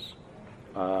references.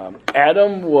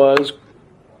 Adam was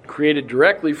created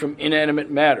directly from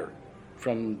inanimate matter,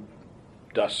 from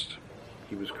dust.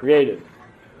 He was created.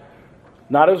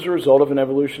 Not as a result of an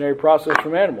evolutionary process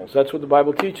from animals. That's what the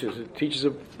Bible teaches. It teaches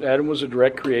that Adam was a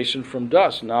direct creation from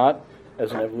dust, not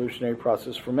as an evolutionary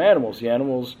process from animals. The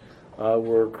animals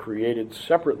were created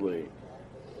separately.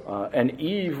 And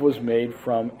Eve was made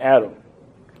from Adam.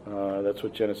 That's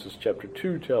what Genesis chapter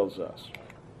 2 tells us.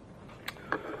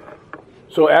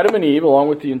 So Adam and Eve, along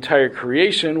with the entire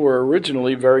creation, were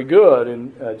originally very good.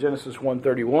 In Genesis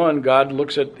 1:31, God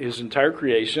looks at his entire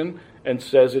creation and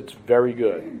says it's very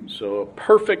good. So a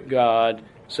perfect God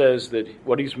says that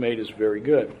what he's made is very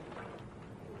good.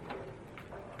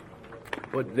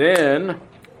 But then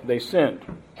they sinned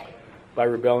by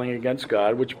rebelling against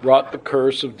God, which brought the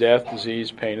curse of death,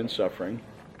 disease, pain, and suffering,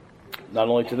 not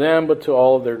only to them, but to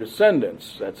all of their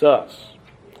descendants, that's us,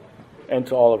 and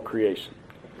to all of creation.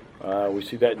 We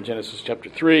see that in Genesis chapter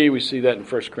 3, we see that in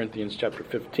 1 Corinthians chapter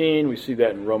 15, we see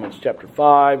that in Romans chapter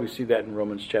 5, we see that in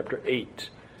Romans chapter 8.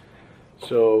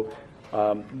 So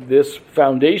this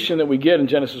foundation that we get in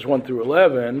Genesis 1 through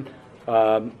 11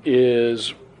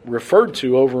 is referred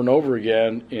to over and over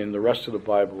again in the rest of the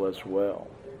Bible as well.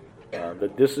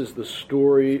 That this is the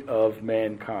story of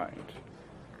mankind.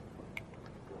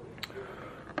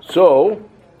 So,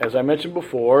 as I mentioned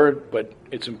before, but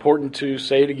it's important to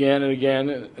say it again and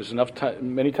again, as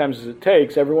many times as it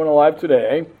takes, everyone alive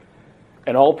today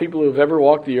and all people who have ever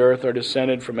walked the earth are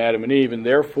descended from Adam and Eve, and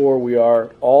therefore we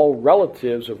are all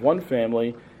relatives of one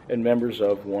family and members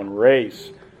of one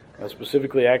race.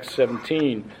 Specifically, Acts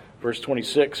 17, verse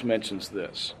 26 mentions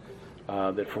this,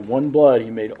 that from one blood he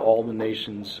made all the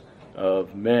nations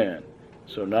of men.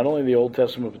 So not only the Old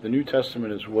Testament, but the New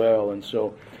Testament as well. And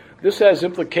so this has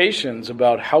implications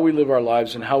about how we live our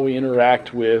lives and how we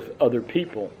interact with other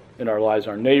people in our lives,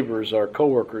 our neighbors, our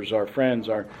coworkers, our friends,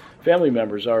 our family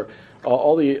members,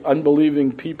 all the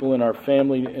unbelieving people in our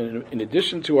family. In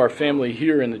addition to our family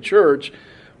here in the church,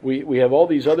 we have all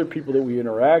these other people that we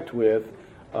interact with.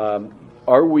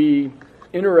 Are we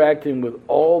interacting with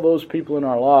all those people in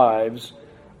our lives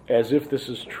as if this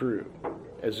is true?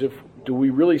 Do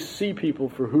we really see people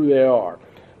for who they are?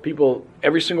 People,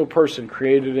 every single person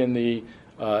created in the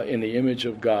image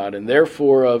of God, and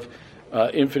therefore of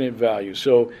infinite value.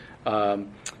 So,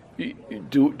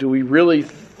 do we really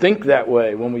think that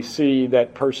way when we see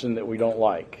that person that we don't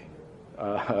like?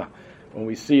 When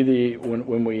we see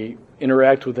when we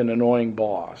interact with an annoying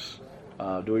boss,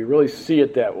 do we really see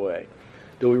it that way?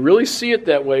 Do we really see it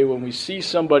that way when we see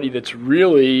somebody that's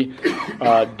really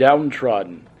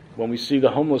downtrodden? When we see the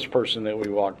homeless person that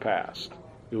we walk past?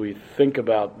 Do we think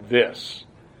about this?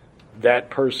 That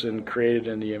person created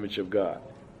in the image of God.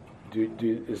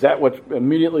 Is that what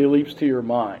immediately leaps to your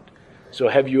mind? So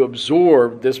have you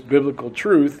absorbed this biblical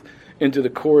truth into the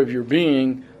core of your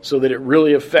being so that it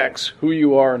really affects who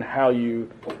you are and how you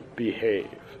behave?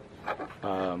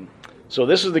 So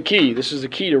this is the key. This is the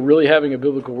key to really having a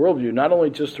biblical worldview. Not only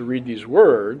just to read these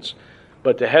words,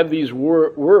 but to have these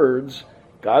words,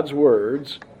 God's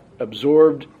words,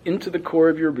 absorbed into the core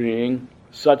of your being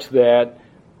such that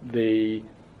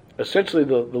essentially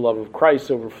the love of Christ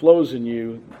overflows in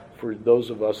you for those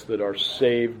of us that are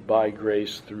saved by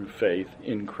grace through faith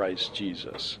in Christ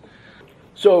Jesus.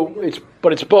 So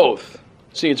it's both.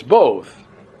 See, it's both.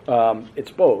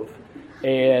 It's both,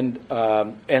 and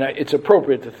it's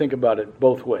appropriate to think about it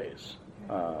both ways.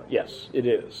 Yes, it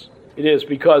is. It is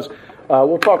because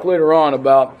we'll talk later on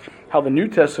about how the New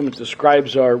Testament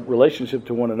describes our relationship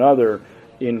to one another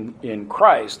in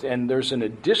Christ, and there's an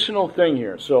additional thing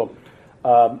here. So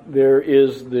there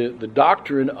is the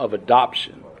doctrine of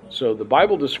adoption. So the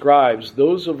Bible describes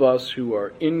those of us who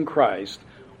are in Christ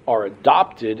are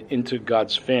adopted into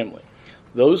God's family.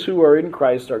 Those who are in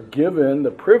Christ are given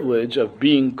the privilege of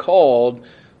being called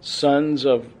sons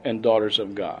of and daughters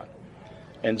of God.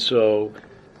 And so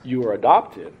you are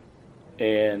adopted,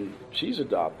 and she's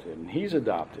adopted, and he's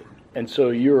adopted. And so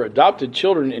you're adopted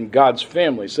children in God's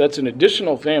family. So that's an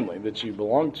additional family that you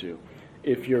belong to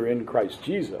if you're in Christ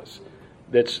Jesus.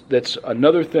 That's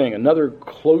another thing, another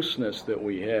closeness that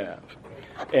we have.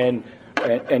 And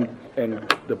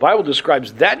the Bible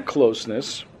describes that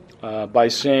closeness by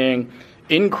saying,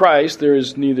 in Christ there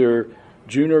is neither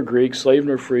Jew nor Greek, slave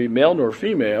nor free, male nor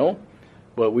female,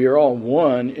 but we are all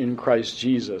one in Christ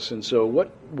Jesus. And so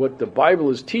what the Bible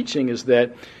is teaching is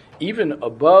that even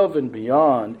above and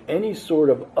beyond any sort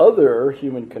of other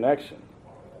human connection,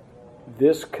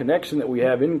 this connection that we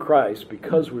have in Christ,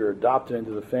 because we are adopted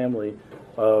into the family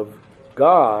of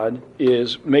God,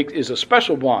 is a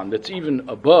special bond that's even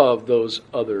above those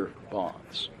other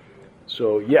bonds.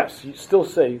 So yes, you still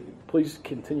say, please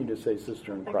continue to say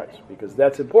sister in Christ, because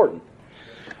that's important.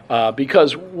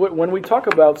 Because when we talk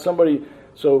about somebody,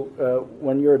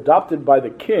 when you're adopted by the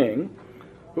king,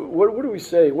 what do we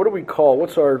say? What do we call?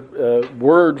 What's our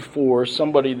word for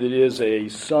somebody that is a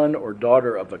son or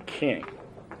daughter of a king?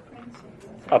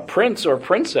 A prince or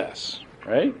princess,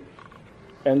 right?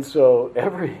 And so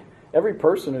every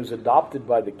person who's adopted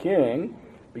by the king,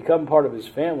 become part of his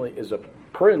family, is a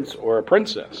prince or a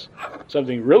princess.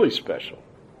 Something really special.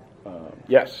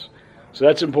 Yes. So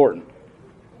that's important.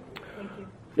 Thank you.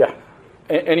 Yeah.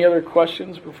 Any other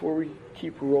questions before we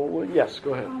keep rolling? Yes,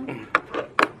 go ahead.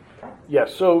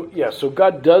 So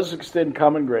God does extend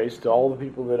common grace to all the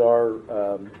people that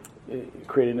are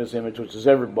created in His image, which is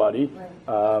everybody.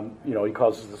 He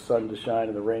causes the sun to shine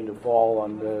and the rain to fall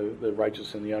on the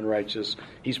righteous and the unrighteous.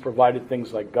 He's provided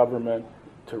things like government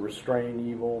to restrain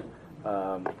evil,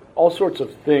 all sorts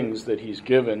of things that He's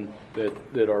given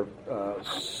that are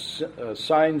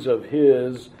signs of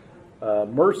His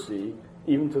mercy,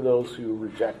 even to those who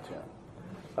reject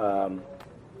Him.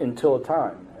 Until a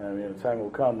time. I mean, a time will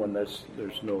come when there's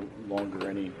no longer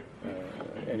any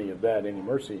of that, any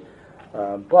mercy.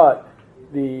 But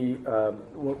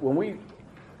when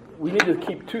we need to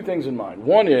keep two things in mind.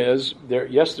 One is there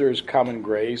is common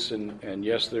grace, and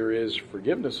yes, there is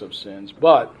forgiveness of sins.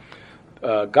 But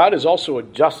God is also a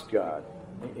just God.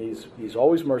 He's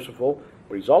always merciful,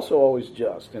 but He's also always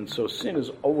just. And so sin is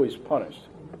always punished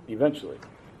eventually.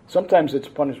 Sometimes it's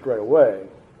punished right away.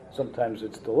 Sometimes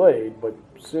it's delayed, but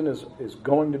sin is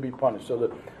going to be punished.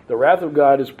 So the wrath of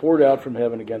God is poured out from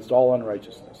heaven against all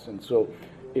unrighteousness. And so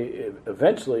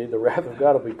eventually the wrath of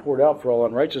God will be poured out for all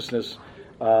unrighteousness,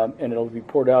 and it'll be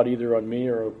poured out either on me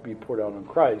or it'll be poured out on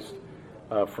Christ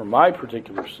for my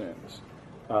particular sins.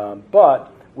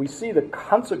 But we see the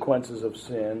consequences of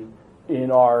sin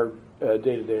in our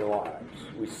day-to-day lives.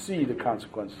 We see the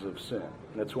consequences of sin.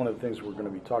 And that's one of the things we're going to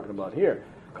be talking about here.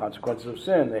 Consequences of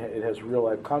sin. It has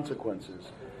real-life consequences.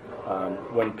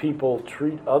 When people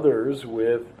treat others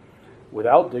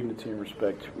without dignity and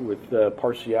respect, with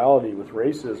partiality, with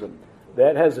racism,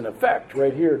 that has an effect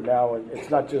right here now. And it's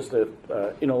not just an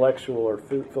intellectual or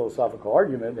philosophical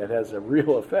argument. It has a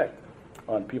real effect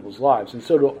on people's lives. And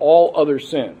so do all other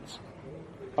sins.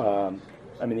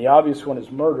 The obvious one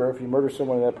is murder. If you murder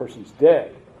someone and that person's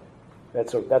dead,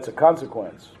 that's a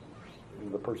consequence.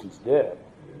 The person's dead.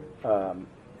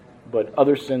 But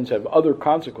other sins have other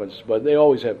consequences, but they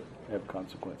always have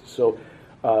consequences. So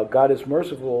God is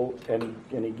merciful, and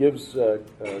He gives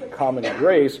common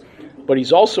grace, but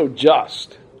He's also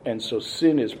just, and so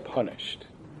sin is punished.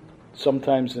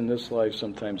 Sometimes in this life,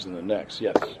 sometimes in the next.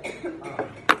 Yes?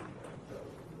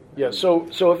 Yeah, so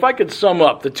if I could sum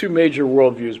up the two major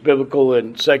worldviews, biblical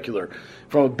and secular.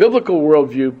 From a biblical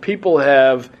worldview, people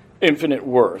have infinite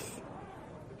worth,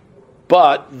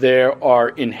 but they are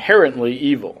inherently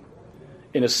evil.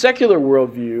 In a secular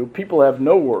worldview, people have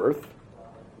no worth,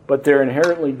 but they're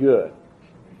inherently good.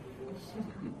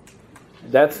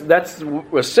 That's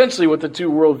essentially what the two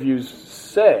worldviews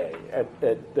say at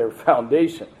their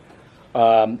foundation.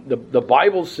 The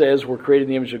Bible says we're created in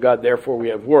the image of God, therefore we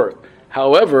have worth.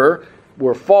 However,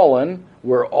 we're fallen.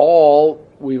 We've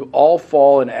all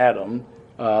fallen Adam.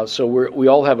 So we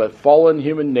all have a fallen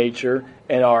human nature,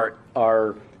 and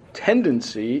our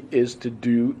tendency is to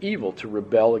do evil, to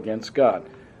rebel against God.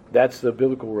 That's the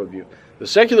biblical worldview. The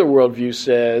secular worldview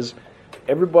says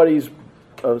everybody's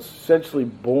essentially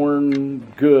born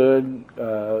good,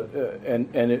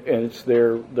 and it's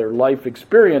their life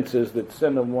experiences that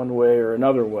send them one way or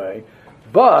another way,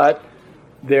 but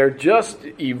they're just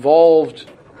evolved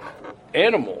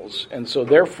animals, and so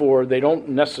therefore they don't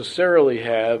necessarily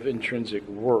have intrinsic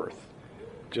worth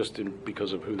just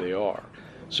because of who they are.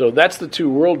 So that's the two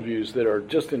worldviews that are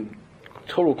just in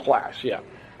total clash. Yeah.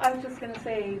 I was just going to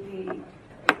say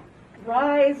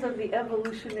rise of the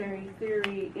evolutionary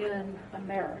theory in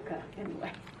America,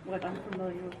 anyway, what I'm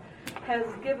familiar with, has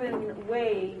given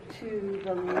way to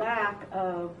the lack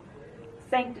of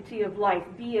sanctity of life,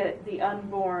 be it the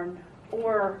unborn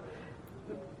or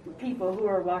people who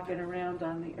are walking around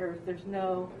on the earth. There's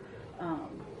no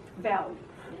value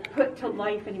put to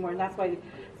life anymore, and that's why it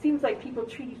seems like people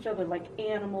treat each other like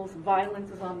animals.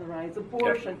 Violence is on the rise.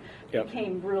 Abortion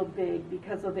became real big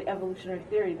because of the evolutionary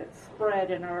theory that spread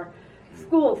in our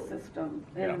school system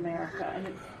in America, and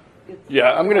it's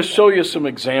I'm going to show you some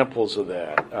examples of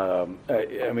that.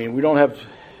 I mean, we don't have.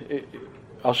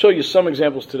 I'll show you some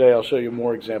examples today. I'll show you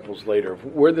more examples later of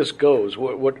where this goes.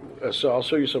 So I'll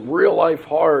show you some real life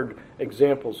hard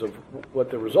examples of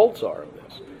what the results are of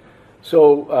this.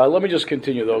 So let me just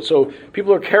continue, though. So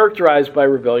people are characterized by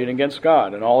rebellion against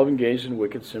God, and all have engaged in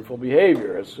wicked, sinful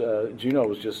behavior, as Gino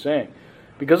was just saying.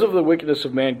 Because of the wickedness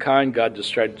of mankind, God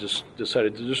decided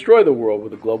to destroy the world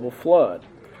with a global flood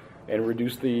and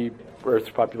reduce the Earth's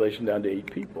population down to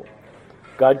 8 people.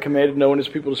 God commanded Noah and his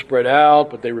people to spread out,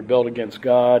 but they rebelled against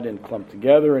God and clumped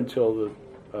together until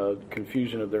the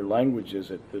confusion of their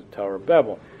languages at the Tower of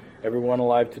Babel. Everyone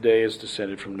alive today is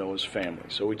descended from Noah's family.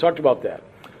 So we talked about that.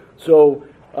 So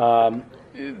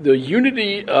the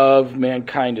unity of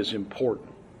mankind is important.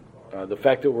 The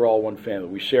fact that we're all one family.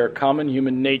 We share a common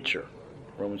human nature,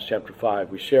 Romans chapter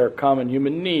 5. We share a common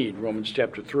human need, Romans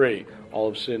chapter 3. All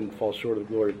have sinned and fall short of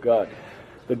the glory of God.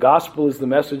 The gospel is the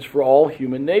message for all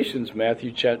human nations,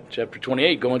 Matthew chapter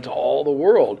 28. Go into all the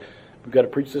world. We've got to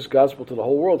preach this gospel to the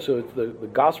whole world. So the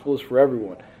gospel is for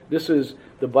everyone. This is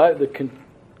the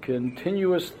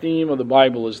continuous theme of the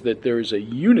Bible is that there is a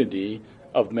unity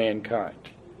of mankind,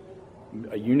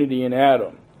 a unity in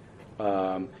Adam,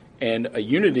 and a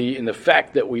unity in the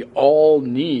fact that we all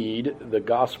need the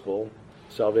gospel,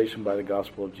 salvation by the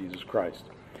gospel of Jesus Christ.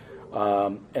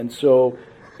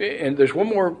 And there's one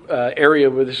more area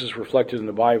where this is reflected in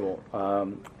the Bible.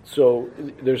 So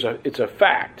it's a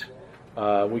fact.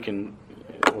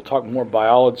 We'll talk more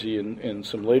biology in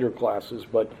some later classes,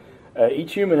 but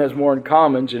each human has more in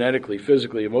common genetically,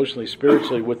 physically, emotionally,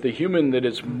 spiritually with the human that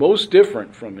is most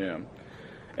different from him,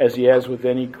 as he has with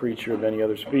any creature of any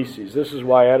other species. This is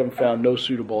why Adam found no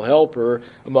suitable helper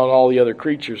among all the other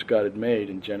creatures God had made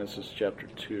in Genesis chapter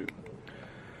 2.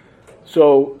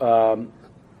 So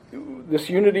this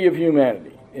unity of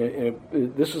humanity,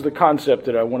 this is the concept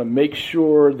that I want to make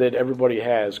sure that everybody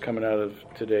has coming out of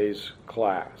today's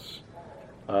class.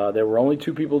 There were only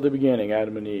 2 people at the beginning,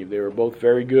 Adam and Eve. They were both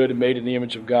very good and made in the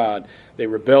image of God. They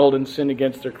rebelled and sinned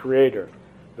against their Creator.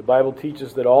 The Bible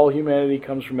teaches that all humanity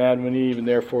comes from Adam and Eve, and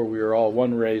therefore we are all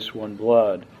one race, one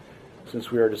blood.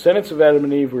 Since we are descendants of Adam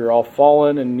and Eve, we are all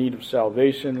fallen and in need of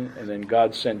salvation, and then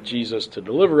God sent Jesus to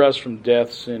deliver us from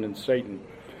death, sin, and Satan.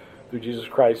 Through Jesus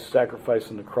Christ's sacrifice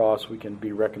on the cross, we can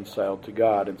be reconciled to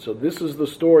God. And so this is the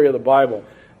story of the Bible,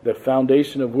 the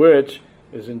foundation of which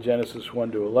is in Genesis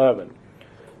 1 to 11.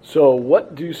 So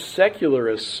what do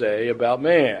secularists say about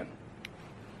man?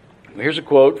 Here's a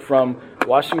quote from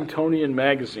Washingtonian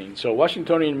Magazine. So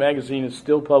Washingtonian Magazine is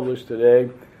still published today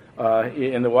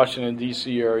in the Washington,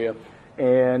 D.C. area.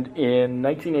 And in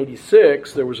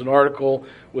 1986, there was an article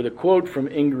with a quote from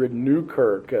Ingrid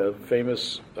Newkirk, a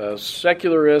famous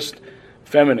secularist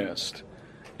feminist.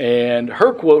 And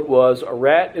her quote was, "A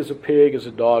rat is a pig, as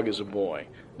a dog is a boy.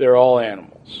 They're all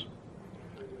animals."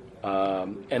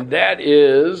 And that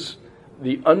is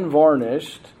the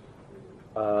unvarnished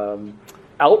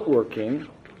outworking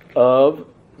of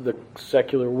the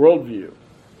secular worldview.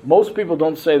 Most people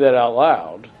don't say that out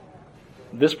loud.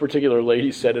 This particular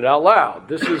lady said it out loud.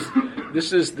 This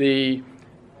is the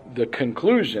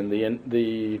conclusion,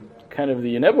 the kind of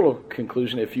the inevitable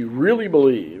conclusion. If you really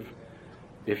believe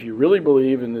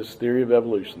in this theory of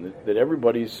evolution, that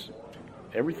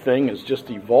everything is just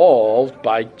evolved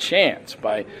by chance,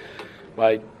 by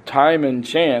time and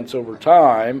chance over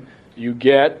time, you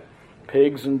get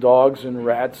pigs and dogs and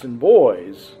rats and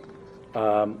boys.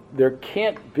 There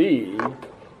can't be.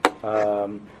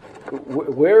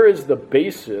 Where is the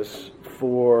basis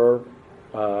for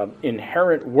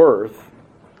inherent worth,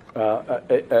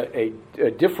 a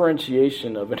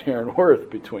differentiation of inherent worth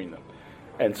between them?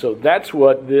 And so that's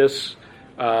what this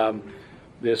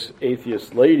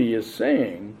atheist lady is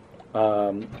saying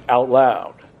out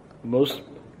loud. Most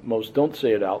don't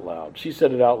say it out loud. She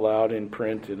said it out loud in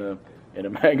print in a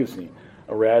magazine.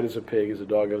 A rat is a pig, is a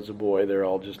dog, is a boy. They're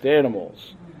all just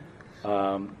animals.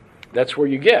 That's where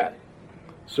you get.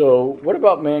 So what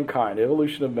about mankind,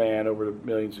 evolution of man over the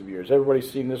millions of years? Everybody's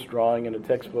seen this drawing in a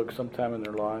textbook sometime in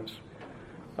their lives.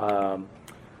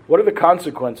 What are the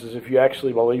consequences if you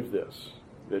actually believe this?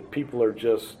 that people are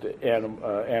just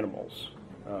animals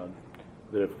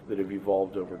that have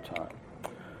evolved over time.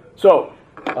 So,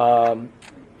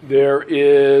 there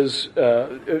is,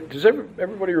 does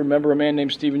everybody remember a man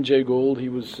named Stephen Jay Gould? He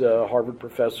was a Harvard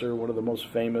professor, one of the most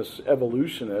famous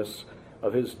evolutionists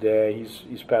of his day.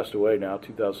 He's passed away now,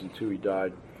 2002 he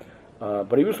died.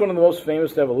 But he was one of the most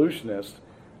famous evolutionists,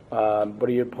 but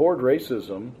he abhorred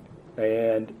racism,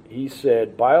 and he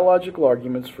said biological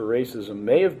arguments for racism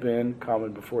may have been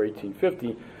common before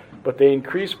 1850, but they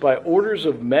increased by orders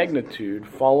of magnitude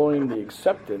following the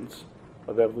acceptance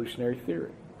of evolutionary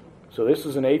theory. So this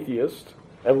is an atheist,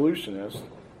 evolutionist,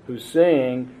 who's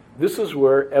saying this is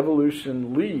where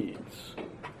evolution leads.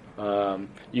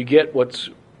 You get what's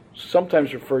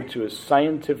sometimes referred to as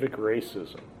scientific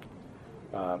racism.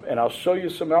 And I'll show you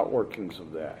some outworkings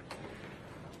of that.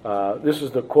 This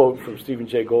is the quote from Stephen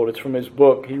Jay Gould. It's from his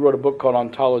book. He wrote a book called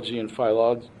Ontology and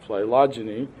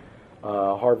Phylogeny,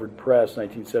 Harvard Press,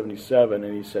 1977,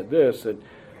 and he said this, that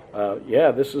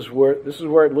this is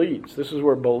where it leads. This is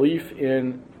where belief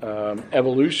in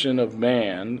evolution of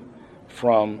man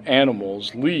from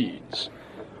animals leads.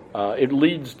 It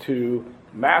leads to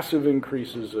massive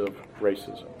increases of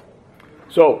racism.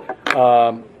 So,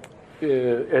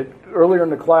 earlier in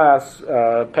the class,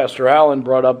 Pastor Allen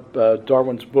brought up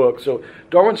Darwin's book. So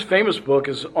Darwin's famous book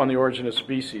is On the Origin of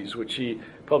Species, which he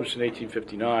published in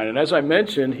 1859. And as I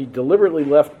mentioned, he deliberately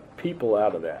left people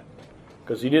out of that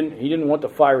because he didn't want the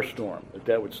firestorm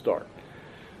that would start.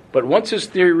 But once his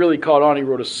theory really caught on, he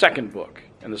wrote a second book.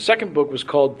 And the second book was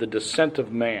called The Descent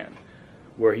of Man,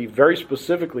 where he very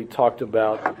specifically talked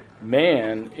about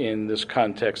man in this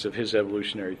context of his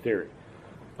evolutionary theory.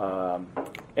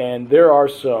 And there are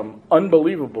some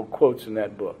unbelievable quotes in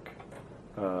that book.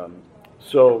 I'll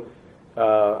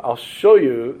show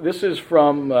you. This is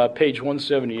from page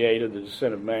 178 of The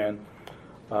Descent of Man,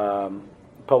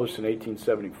 published in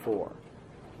 1874.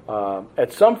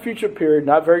 At some future period,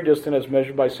 not very distant as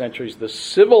measured by centuries, the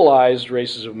civilized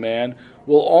races of man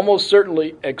will almost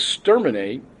certainly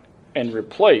exterminate and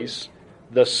replace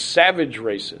the savage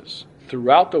races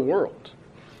throughout the world.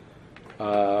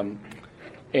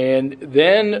 And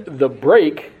then the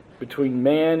break between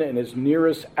man and his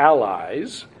nearest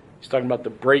allies, he's talking about the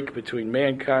break between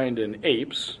mankind and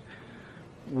apes,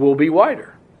 will be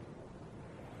wider.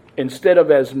 Instead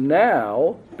of as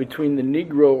now, between the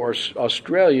Negro or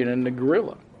Australian and the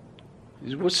gorilla.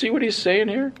 See what he's saying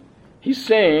here? He's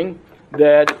saying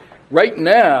that right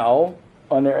now,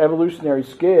 on their evolutionary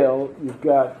scale, you've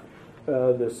got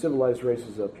the civilized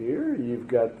races up here, you've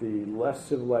got the less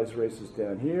civilized races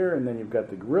down here, and then you've got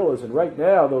the gorillas. And right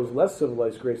now, those less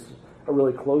civilized races are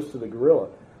really close to the gorilla.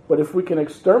 But if we can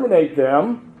exterminate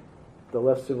them, the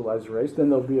less civilized race, then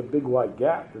there'll be a big wide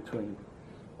gap between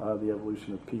the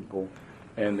evolution of people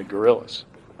and the gorillas.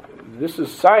 This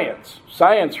is science.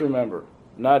 Science, remember,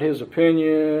 not his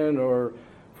opinion or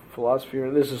philosophy.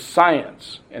 This is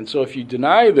science. And so if you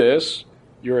deny this,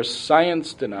 you're a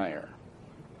science denier.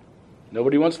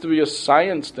 Nobody wants to be a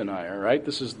science denier, right?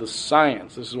 This is the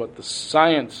science. This is what the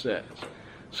science says.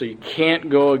 So you can't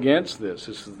go against this.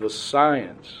 This is the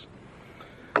science.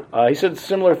 He said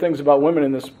similar things about women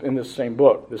in this same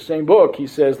book. The same book, he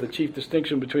says, the chief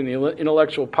distinction between the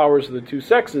intellectual powers of the two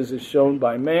sexes is shown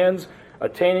by man's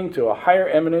attaining to a higher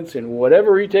eminence in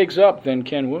whatever he takes up than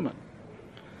can women.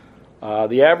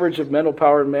 The average of mental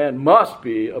power in man must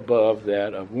be above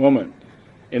that of woman.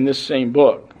 In this same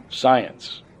book,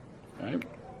 Science. Right?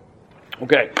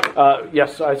 Okay.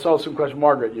 Yes, I saw some questions.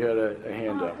 Margaret, you had a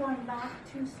hand up. Going back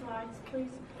 2 slides,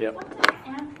 please. Yep. What does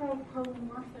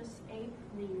anthropomorphous ape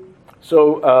mean?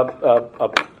 So, a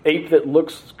ape that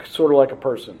looks sort of like a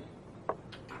person.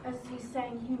 As he's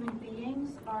saying, human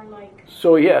beings are like.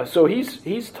 So yeah, so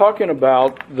he's talking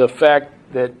about the fact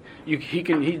that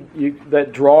that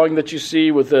drawing that you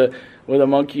see with a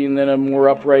monkey and then a more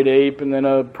upright ape and then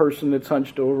a person that's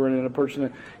hunched over and then a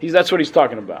person that's what he's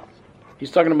talking about.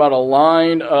 He's talking about a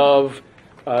line of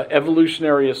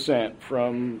evolutionary ascent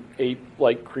from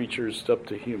ape-like creatures up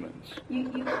to humans.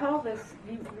 You call this,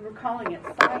 you were calling it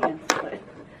science, but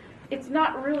it's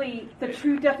not really the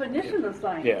true definition of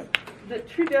science. Yeah. The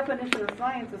true definition of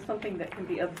science is something that can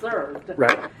be observed.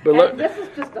 Right. But this is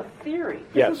just a theory.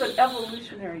 Yes. This is an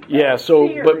evolutionary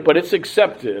theory. But it's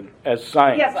accepted as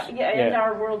science. Yes, in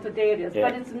our world today it is. Yeah.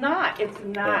 But it's not. It's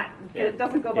not. Yeah. It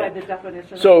doesn't go by the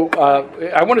definition. So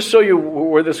I want to show you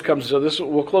where this comes. So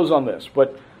we'll close on this.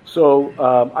 But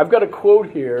I've got a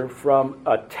quote here from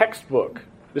a textbook.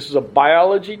 This is a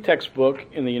biology textbook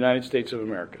in the United States of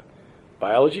America.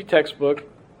 Biology textbook,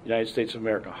 United States of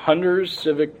America. Hunter's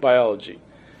Civic Biology.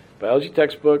 Biology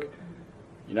textbook,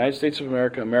 United States of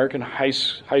America, American high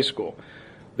school.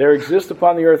 There exist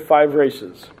upon the earth 5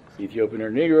 races: Ethiopian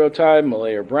or Negro type,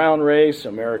 Malay or brown race,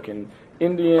 American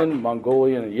Indian,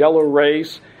 Mongolian and yellow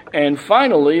race, and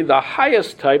finally, the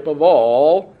highest type of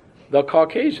all, the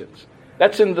Caucasians.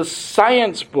 That's in the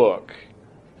science book.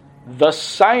 The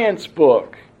science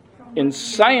book in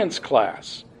science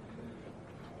class.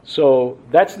 So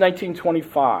that's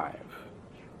 1925.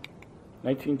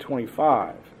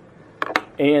 1925.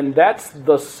 And that's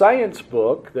the science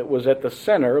book that was at the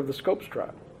center of the Scopes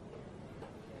trial.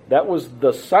 That was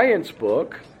the science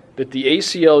book that the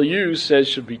ACLU says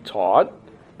should be taught,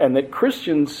 and that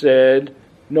Christians said,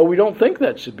 no, we don't think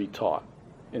that should be taught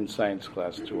in science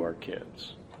class to our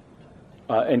kids.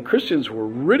 And Christians were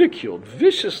ridiculed,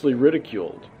 viciously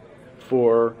ridiculed,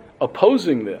 for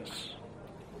opposing this.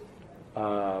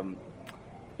 The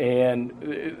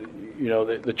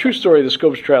true story of the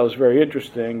Scopes trial is very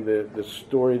interesting. The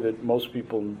story that most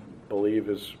people believe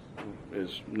is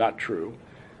not true.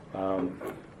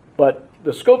 But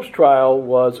the Scopes trial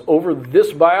was over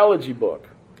this biology book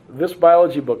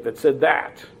that said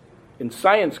that in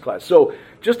science class. So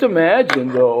just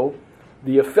imagine, though,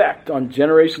 the effect on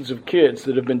generations of kids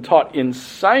that have been taught in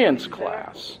science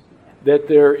class that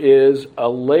there is a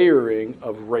layering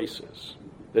of races,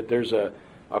 that there's a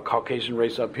Caucasian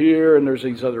race up here and there's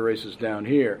these other races down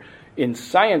here in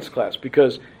science class.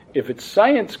 Because if it's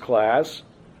science class,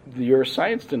 you're a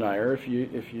science denier if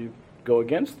you go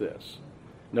against this.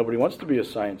 Nobody wants to be a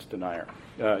science denier.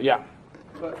 Yeah.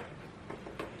 But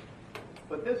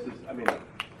this is,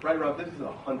 right around, this is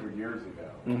 100 years ago.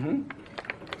 Mm-hmm.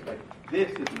 Like, this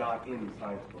is not in the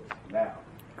science books now.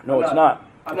 No, it's not.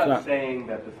 I'm not saying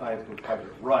that the science books have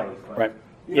it right. But, right.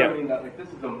 You know what I mean? That, this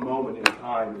is a moment in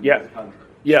time in this country.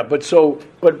 Yeah, but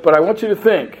I want you to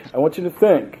think. I want you to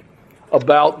think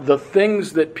about the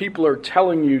things that people are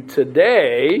telling you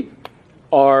today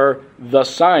are the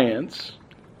science,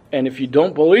 and if you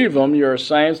don't believe them, you're a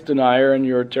science denier and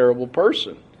you're a terrible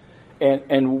person.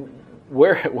 And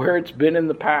where it's been in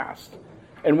the past,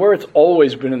 and where it's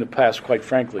always been in the past, quite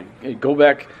frankly. Go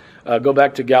back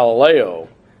to Galileo.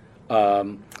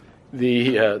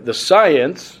 The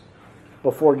science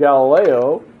before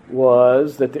Galileo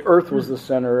was that the Earth was the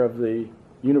center of the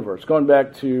universe. Going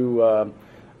back to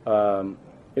the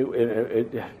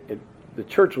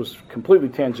church was completely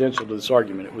tangential to this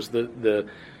argument. It was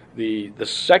the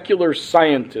secular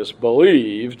scientists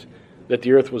believed that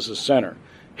the Earth was the center.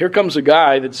 Here comes a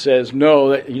guy that says no,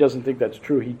 that he doesn't think that's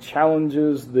true. He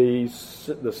challenges the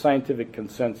scientific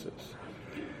consensus.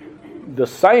 The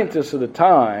scientists of the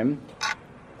time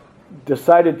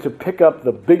decided to pick up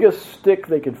the biggest stick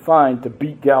they could find to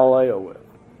beat Galileo with.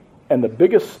 And the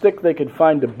biggest stick they could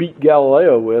find to beat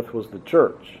Galileo with was the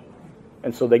church.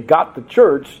 And so they got the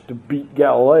church to beat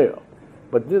Galileo.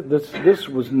 But this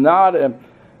was not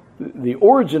the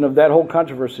origin of that whole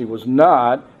controversy was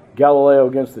not Galileo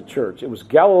against the church. It was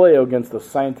Galileo against the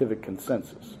scientific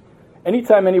consensus.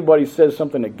 Anytime anybody says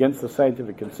something against the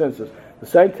scientific consensus, the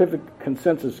scientific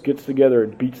consensus gets together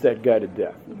and beats that guy to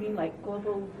death. You mean like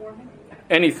global warming?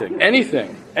 Anything.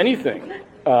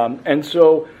 And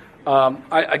so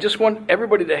I just want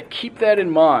everybody to keep that in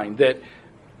mind, that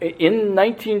in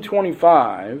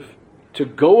 1925, to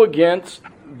go against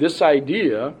this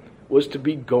idea was to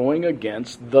be going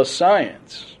against the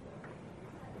science.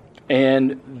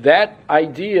 And that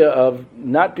idea of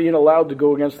not being allowed to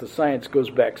go against the science goes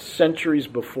back centuries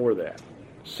before that.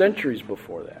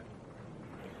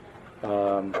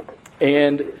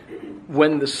 And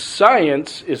when the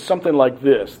science is something like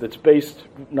this, that's based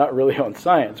not really on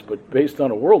science, but based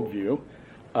on a worldview,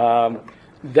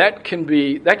 that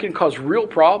can cause real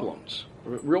problems.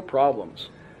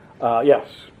 Yes.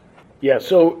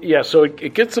 So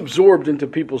it gets absorbed into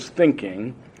people's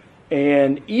thinking.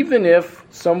 And even if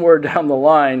somewhere down the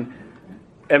line,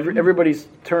 everybody's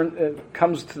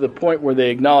comes to the point where they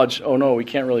acknowledge, oh no, we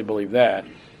can't really believe that,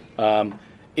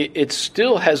 it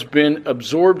still has been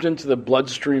absorbed into the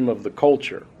bloodstream of the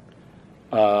culture,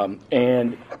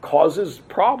 and causes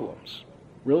problems.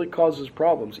 Really causes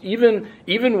problems.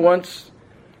 Even once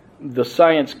the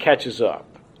science catches up,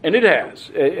 and it has.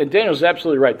 And Daniel's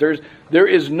absolutely right. There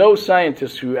is no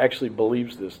scientist who actually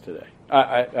believes this today.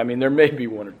 I mean, there may be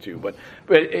one or two, but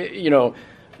you know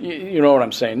what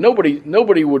I'm saying.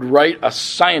 Nobody would write a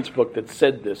science book that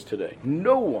said this today.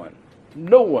 No one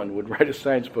would write a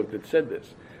science book that said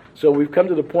this. So we've come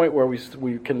to the point where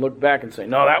we can look back and say,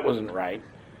 no, that wasn't right.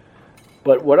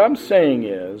 But what I'm saying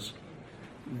is,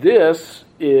 this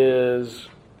is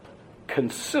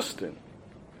consistent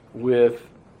with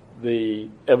the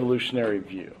evolutionary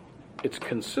view. It's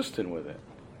consistent with it.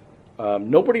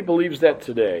 Nobody believes that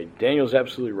today. Daniel's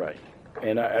absolutely right,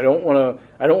 and I don't want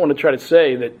to try to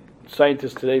say that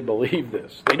scientists today believe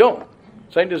this. They don't.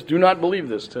 Scientists do not believe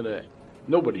this today.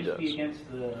 Nobody does. Against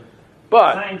the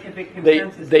But scientific they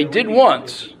consensus did we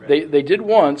once. believe, right? They did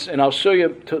once, and I'll show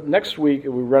you next week. We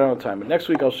run out of time, but next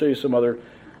week I'll show you some other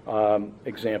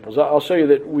examples. I'll show you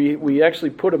that we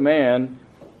actually put a man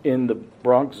in the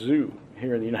Bronx Zoo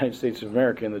here in the United States of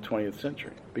America in the 20th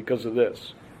century because of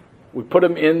this. We put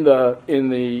him in the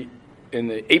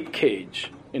ape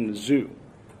cage in the zoo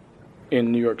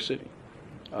in New York City.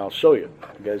 I'll show you.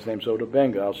 The guy's name's Oda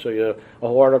Benga. I'll show you a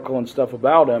whole article and stuff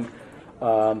about him.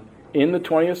 In the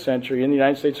 20th century, in the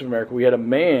United States of America, we had a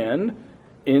man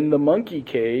in the monkey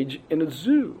cage in a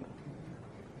zoo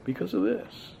because of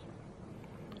this.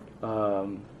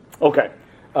 Okay,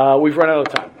 we've run out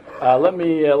of time. Let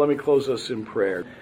me close us in prayer.